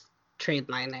should trade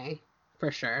Line A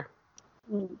for sure.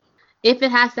 If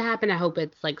it has to happen, I hope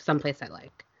it's like someplace I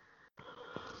like.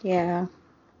 Yeah.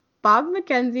 Bob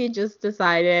McKenzie just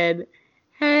decided,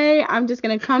 hey, I'm just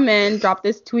going to come in, drop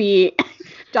these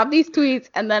tweets,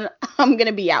 and then I'm going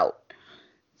to be out.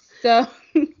 So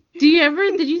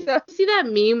Did you see that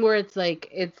meme where it's like,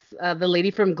 it's the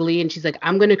lady from Glee and she's like,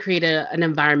 I'm going to create an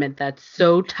environment that's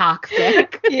so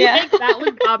toxic. Yeah. Like, that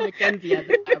was Bob McKenzie at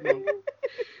that moment.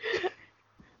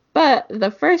 But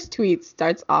the first tweet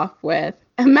starts off with,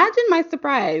 imagine my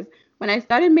surprise when I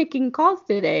started making calls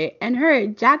today and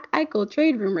heard Jack Eichel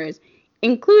trade rumors,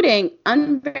 including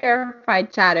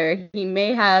unverified chatter he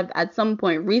may have at some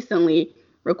point recently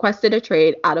requested a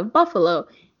trade out of Buffalo,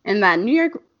 and that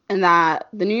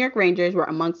the New York Rangers were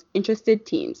amongst interested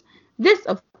teams. This,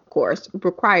 of course,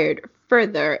 required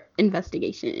further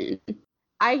investigation.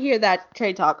 I hear that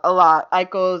trade talk a lot.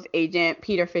 Eichel's agent,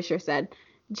 Peter Fisher, said,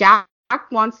 Jack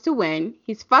wants to win.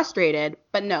 He's frustrated,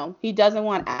 but no, he doesn't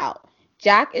want out.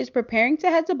 Jack is preparing to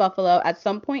head to Buffalo at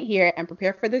some point here and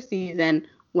prepare for the season,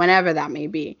 whenever that may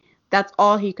be. That's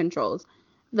all he controls.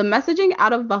 The messaging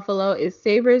out of Buffalo is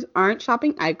Sabres aren't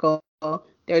shopping Eichel.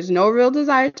 There's no real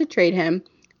desire to trade him.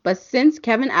 But since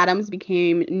Kevin Adams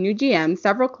became new GM,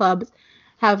 several clubs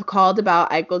have called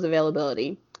about Eichel's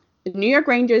availability. The New York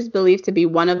Rangers believed to be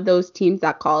one of those teams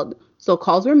that called. So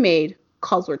calls were made,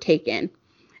 calls were taken.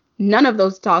 None of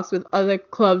those talks with other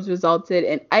clubs resulted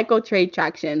in Eichel trade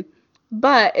traction,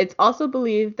 but it's also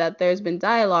believed that there's been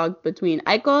dialogue between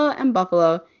Eichel and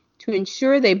Buffalo to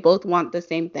ensure they both want the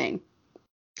same thing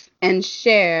and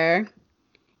share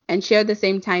the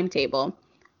same timetable,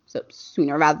 so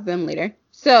sooner rather than later.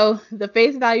 So the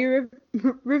face value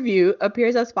review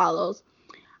appears as follows.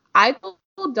 Eichel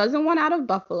doesn't want out of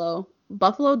Buffalo.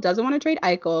 Buffalo doesn't want to trade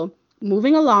Eichel.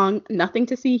 Moving along, nothing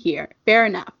to see here. Fair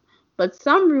enough. But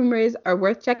some rumors are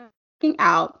worth checking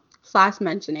out /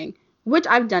 mentioning, which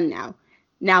I've done now.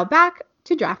 Now back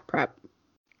to draft prep.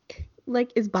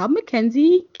 Like, is Bob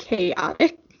McKenzie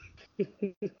chaotic?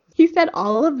 He said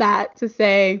all of that to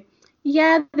say,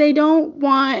 yeah, they don't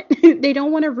want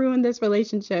to ruin this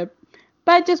relationship,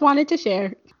 but just wanted to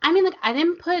share. I mean, like, I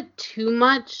didn't put too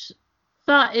much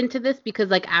thought into this because,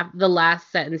 like, after the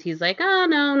last sentence, he's like, oh,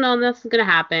 no, that's going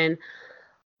to happen.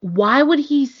 Why would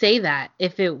he say that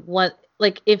if it was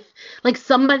if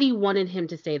somebody wanted him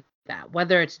to say that,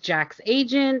 whether it's Jack's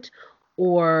agent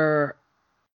or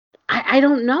I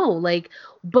don't know, like,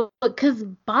 but because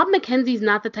Bob McKenzie's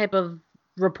not the type of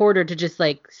reporter to just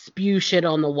like spew shit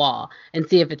on the wall and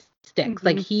see if it sticks.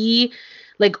 Like, he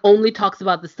only talks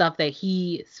about the stuff that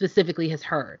he specifically has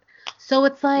heard. So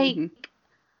it's like,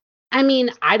 I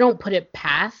mean, I don't put it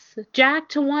past Jack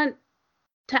to want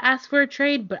to ask for a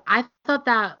trade, but I thought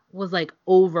that was like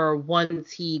over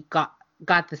once he got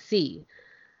the C.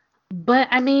 But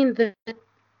I mean, the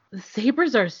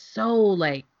Sabres are so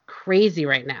like crazy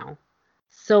right now,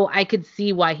 so I could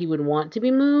see why he would want to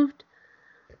be moved.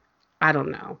 I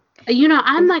don't know. You know,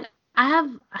 I'm like,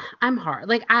 I'm hard.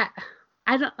 Like, I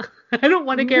don't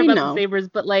want to care about the Sabres,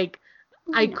 but like,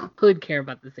 I could care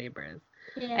about the Sabres.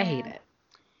 Yeah. I hate it.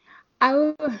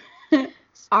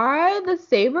 Are the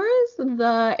Sabres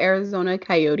the Arizona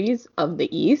Coyotes of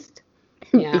the East?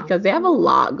 Yeah. Because they have a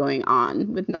lot going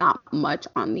on with not much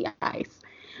on the ice.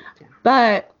 Yeah.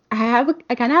 But I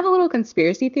kind of have a little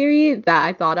conspiracy theory that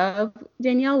I thought of,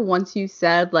 Danielle, once you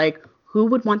said, like, who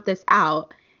would want this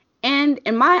out? And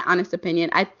in my honest opinion,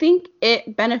 I think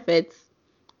it benefits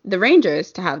the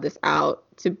Rangers to have this out.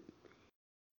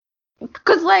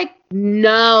 Because, like...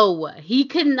 No, he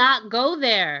cannot go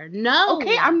there. No.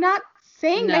 Okay, I'm not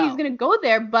saying that he's going to go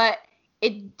there, but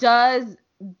it does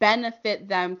benefit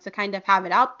them to kind of have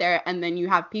it out there, and then you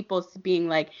have people being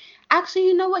like, actually,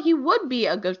 you know what, he would be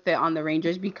a good fit on the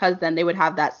Rangers, because then they would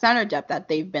have that center depth that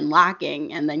they've been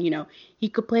lacking, and then, you know, he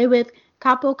could play with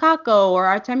Capo Caco or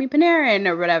Artemi Panarin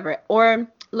or whatever, or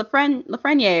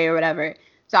Lafreniere or whatever.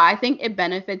 So I think it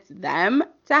benefits them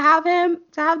to have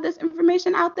this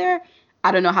information out there.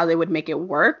 I don't know how they would make it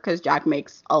work, because Jack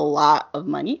makes a lot of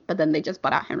money, but then they just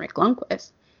bought out Henrik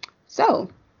Lundqvist. So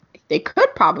they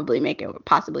could possibly make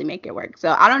it work.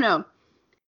 So I don't know.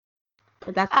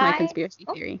 But that's my conspiracy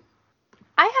theory.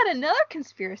 I had another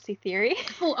conspiracy theory.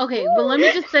 Oh, okay, but let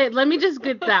me just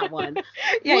get that one.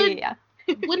 Yeah.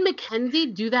 Would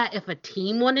McKenzie do that if a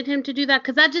team wanted him to do that?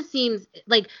 Because that just seems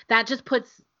like that just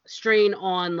puts strain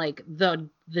on like the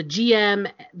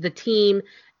GM, the team,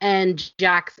 and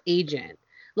Jack's agent.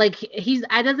 Like,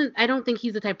 I don't think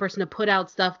he's the type of person to put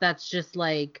out stuff that's just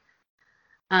like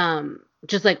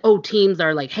oh, teams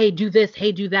are like, hey, do this,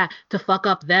 hey, do that, to fuck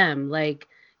up them. Like,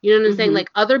 you know what I'm saying?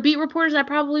 Like, other beat reporters I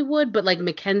probably would, but like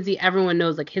McKenzie, everyone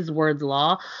knows like his word's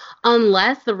law,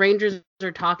 unless the Rangers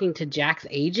are talking to Jack's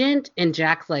agent and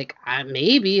Jack's like,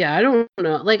 maybe, I don't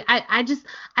know. Like, I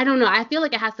don't know. I feel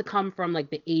like it has to come from like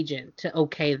the agent to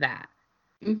okay that.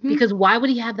 Because why would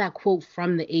he have that quote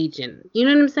from the agent? You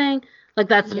know what I'm saying? Like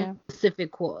that Yeah.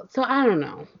 specific quote. So I don't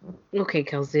know. Okay,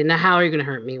 Kelsey. Now how are you gonna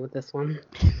hurt me with this one?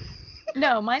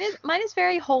 No, mine is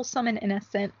very wholesome and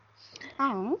innocent.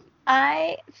 Oh.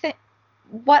 I think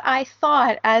what I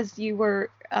thought as you were,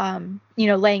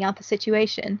 laying out the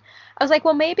situation, I was like,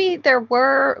 well, maybe there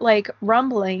were like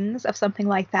rumblings of something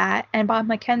like that, and Bob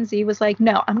McKenzie was like,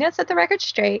 no, I'm gonna set the record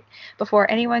straight before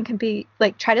anyone can be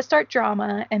like try to start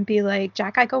drama and be like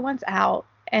Jack Eichel wants out,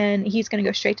 and he's gonna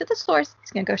go straight to the source.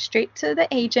 He's gonna go straight to the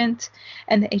agent,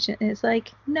 and the agent is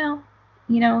like, no,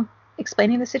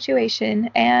 explaining the situation,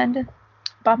 and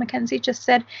Bob McKenzie just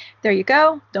said, there you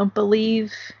go. Don't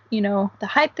believe, the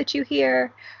hype that you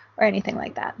hear or anything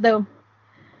like that. Though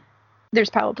there's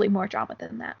probably more drama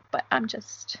than that. But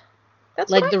that's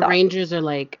like what I the thought. Rangers are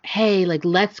like, hey, like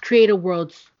let's create a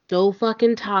world so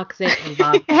fucking toxic. And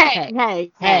Bob's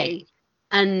like, hey,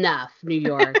 enough, New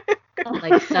York.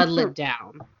 Like settle it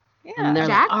down. Yeah. And they're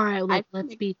Jack, like, all right, like, I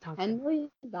let's be toxic. $10 million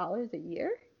a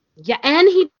year? Yeah, and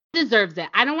he deserves it.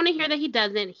 I don't want to hear that he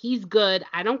doesn't. He's good.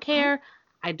 I don't care.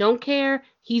 I don't care.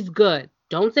 He's good.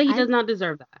 Don't say he does not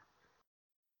deserve that.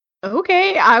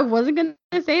 Okay, I wasn't going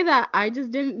to say that. I just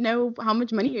didn't know how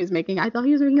much money he was making. I thought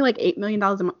he was making like $8 million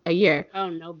a year. Oh,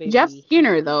 no, baby. Jeff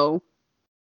Skinner, though.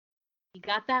 He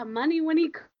got that money when he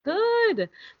could.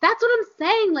 That's what I'm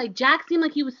saying. Like, Jack seemed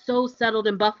like he was so settled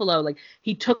in Buffalo. Like,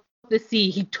 he took the C.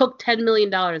 He took $10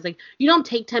 million. Like, you don't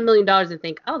take $10 million and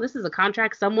think, oh, this is a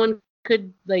contract someone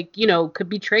could, like, could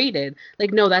be traded.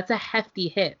 Like, no, that's a hefty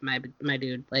hit, my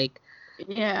dude. Like,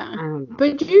 yeah. I don't know.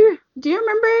 But do you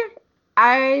remember?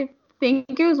 I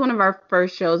think it was one of our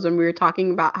first shows when we were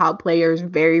talking about how players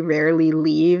very rarely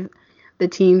leave the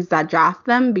teams that draft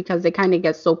them because they kind of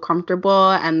get so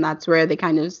comfortable, and that's where they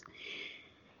kind of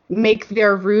make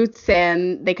their roots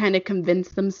and they kind of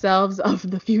convince themselves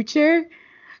of the future.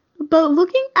 But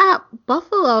looking at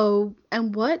Buffalo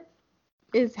and what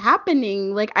is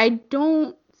happening, like, I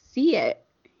don't see it.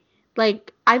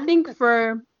 Like, I think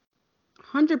for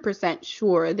 100%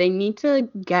 sure they need to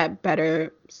get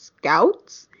better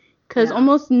scouts because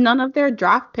almost none of their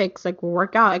draft picks like will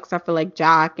work out except for like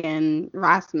Jack and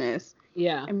Rasmus.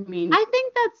 Yeah. I mean, I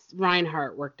think that's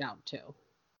Reinhart worked out too.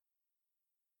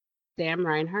 Sam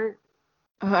Reinhart?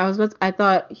 I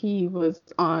thought he was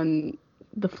on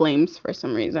the Flames for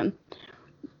some reason.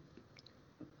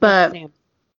 But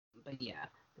yeah,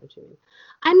 what you mean.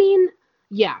 I mean,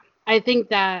 yeah, I think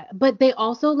that, but they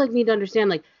also like need to understand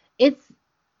like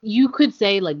you could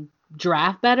say like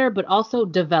draft better, but also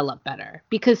develop better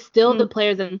because still the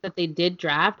players that they did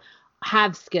draft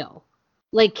have skill.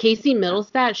 Like Casey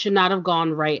Middlestat should not have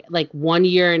gone right like 1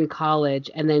 year in college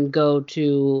and then go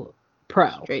to pro.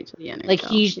 Straight to the NHL. Like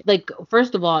he's like,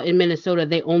 first of all, in Minnesota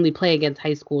they only play against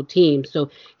high school teams,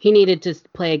 so he needed to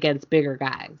play against bigger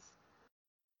guys.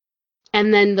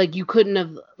 And then like you couldn't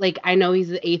have like, I know he's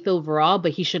the 8th overall,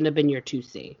 but he shouldn't have been your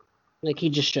 2C. Like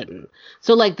he just shouldn't.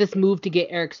 So like this move to get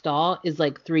Eric Stahl is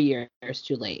like 3 years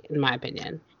too late in my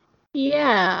opinion.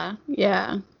 Yeah,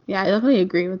 I definitely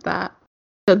agree with that.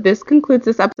 So this concludes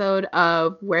this episode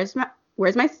of Where's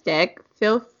My Stick.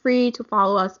 Feel free to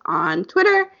follow us on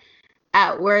Twitter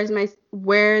at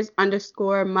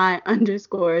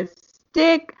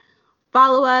where's_my_stick.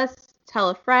 Follow us, tell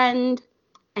a friend,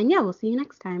 and yeah, we'll see you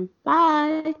next time.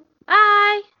 Bye.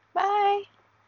 Bye. Bye.